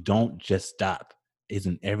 You don't just stop. It's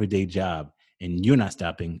an everyday job, and you're not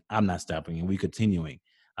stopping. I'm not stopping, and we're continuing.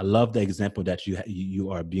 I love the example that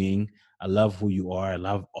you are being. I love who you are. I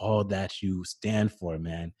love all that you stand for,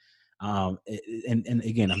 man. And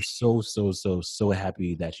again, I'm so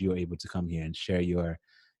happy that you're able to come here and share your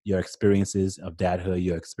experiences of dadhood,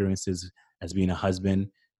 your experiences as being a husband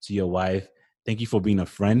to your wife. Thank you for being a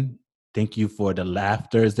friend. Thank you for the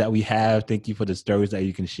laughters that we have. Thank you for the stories that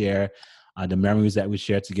you can share, the memories that we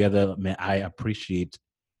share together. Man, I appreciate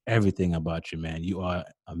everything about you, man. You are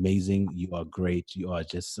amazing. You are great. You are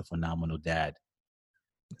just a phenomenal dad.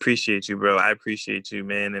 Appreciate you, bro. I appreciate you,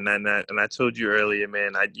 man. And I told you earlier,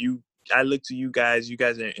 man, I look to you guys. You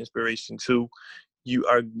guys are an inspiration too. You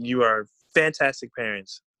are fantastic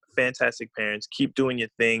parents. Fantastic parents. Keep doing your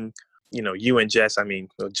thing. You and Jess.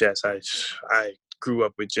 Jess. I grew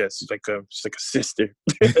up with Jess. She's like a sister.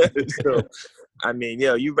 So,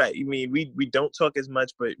 you're right. We don't talk as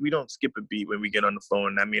much, but we don't skip a beat when we get on the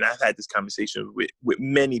phone. I've had this conversation with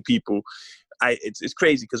many people. it's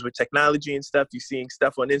crazy because with technology and stuff, you're seeing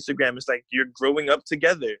stuff on Instagram. It's like you're growing up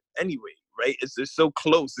together anyway, right? It's just so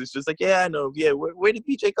close. It's just like, yeah, I know. Yeah, where did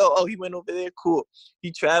PJ go? Oh, he went over there. Cool.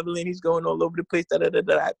 He's traveling. He's going all over the place. Da, da, da,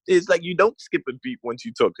 da. It's like you don't skip a beat once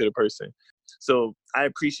you talk to the person. So I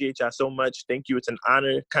appreciate y'all so much. Thank you. It's an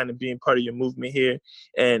honor kind of being part of your movement here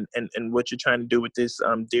and what you're trying to do with this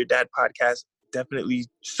Dear Dad podcast. Definitely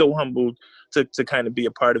so humbled to kind of be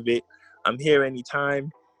a part of it. I'm here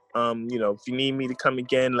anytime. If you need me to come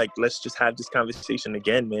again, like, let's just have this conversation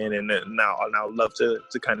again, man. And now I'd love to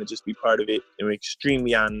kind of just be part of it. And we're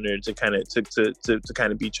extremely honored to kind of to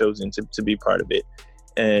kind of be chosen to be part of it.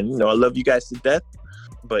 And I love you guys to death,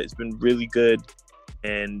 but it's been really good.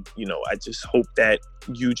 And I just hope that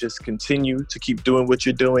you just continue to keep doing what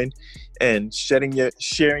you're doing and sharing your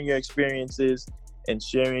experiences and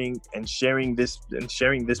sharing this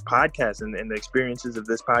podcast and the experiences of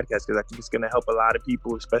this podcast, because I think it's going to help a lot of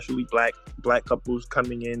people, especially black couples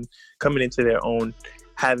coming into their own,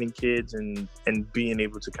 having kids and being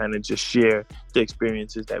able to kind of just share the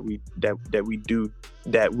experiences that we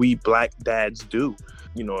black dads do,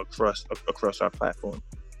 across our platform.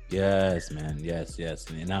 Yes, man. Yes.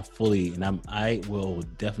 And I will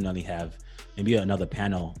definitely have maybe another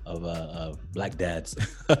panel of black dads.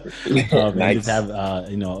 Nice. Just have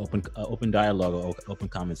open dialogue or open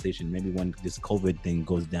conversation. Maybe when this COVID thing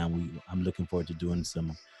goes down, I'm looking forward to doing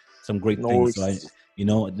some great things. So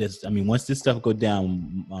once this stuff go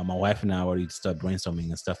down, my wife and I already start brainstorming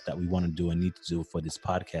and stuff that we want to do and need to do for this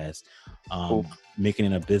podcast. Cool.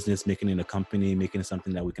 Making it a business, making it a company, making it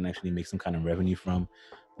something that we can actually make some kind of revenue from.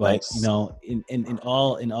 But nice. In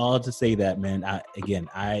all to say that, man,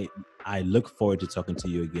 I look forward to talking to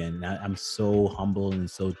you again. I'm so humble and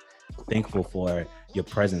so thankful for your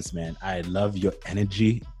presence, man. I love your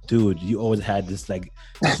energy, dude. You always had this like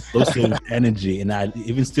explosive energy, and I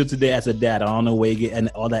even still today as a dad, I don't know where you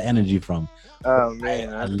get all that energy from. Oh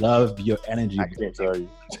man, I love your energy. I can't tell you.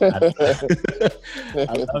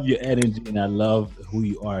 I love your energy, and I love who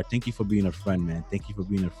you are. Thank you for being a friend, man. Thank you for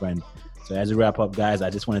being a friend. So as we wrap up, guys,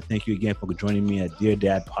 I just want to thank you again for joining me at Dear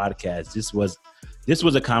Dad Podcast. This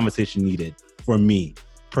was a conversation needed for me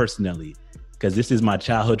personally, because this is my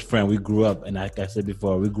childhood friend. We grew up, and like I said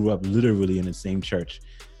before, we grew up literally in the same church.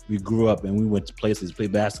 We grew up and we went to places,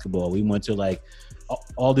 played basketball. We went to like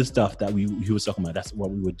all this stuff that he was talking about. That's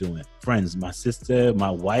what we were doing. Friends, my sister,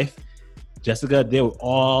 my wife, Jessica, they were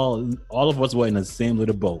all of us were in the same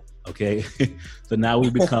little boat. Okay, so now we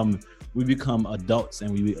become adults,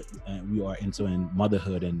 and we are into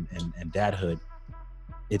motherhood and dadhood.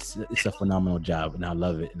 It's a phenomenal job, and I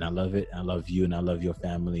love it. And I love it. I love you, and I love your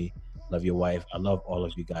family. Love your wife. I love all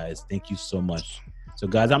of you guys. Thank you so much. So,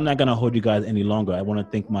 guys, I'm not gonna hold you guys any longer. I want to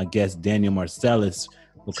thank my guest Daniel Marcellus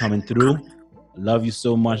for coming through. I love you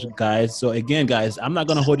so much, guys. So again, guys, I'm not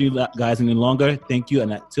gonna hold you guys any longer. Thank you,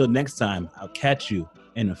 and until next time, I'll catch you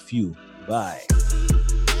in a few. Bye.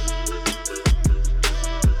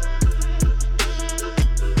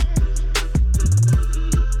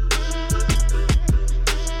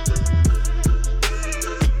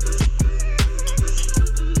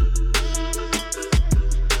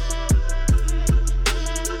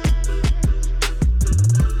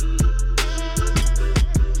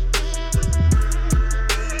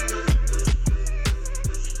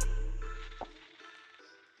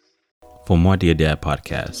 For more Dear Dad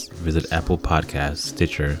podcasts, visit Apple Podcasts,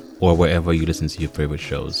 Stitcher, or wherever you listen to your favorite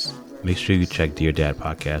shows. Make sure you check Dear Dad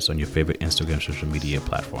Podcast on your favorite Instagram social media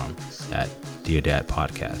platform at Dear Dad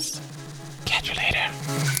Podcast. Catch you later.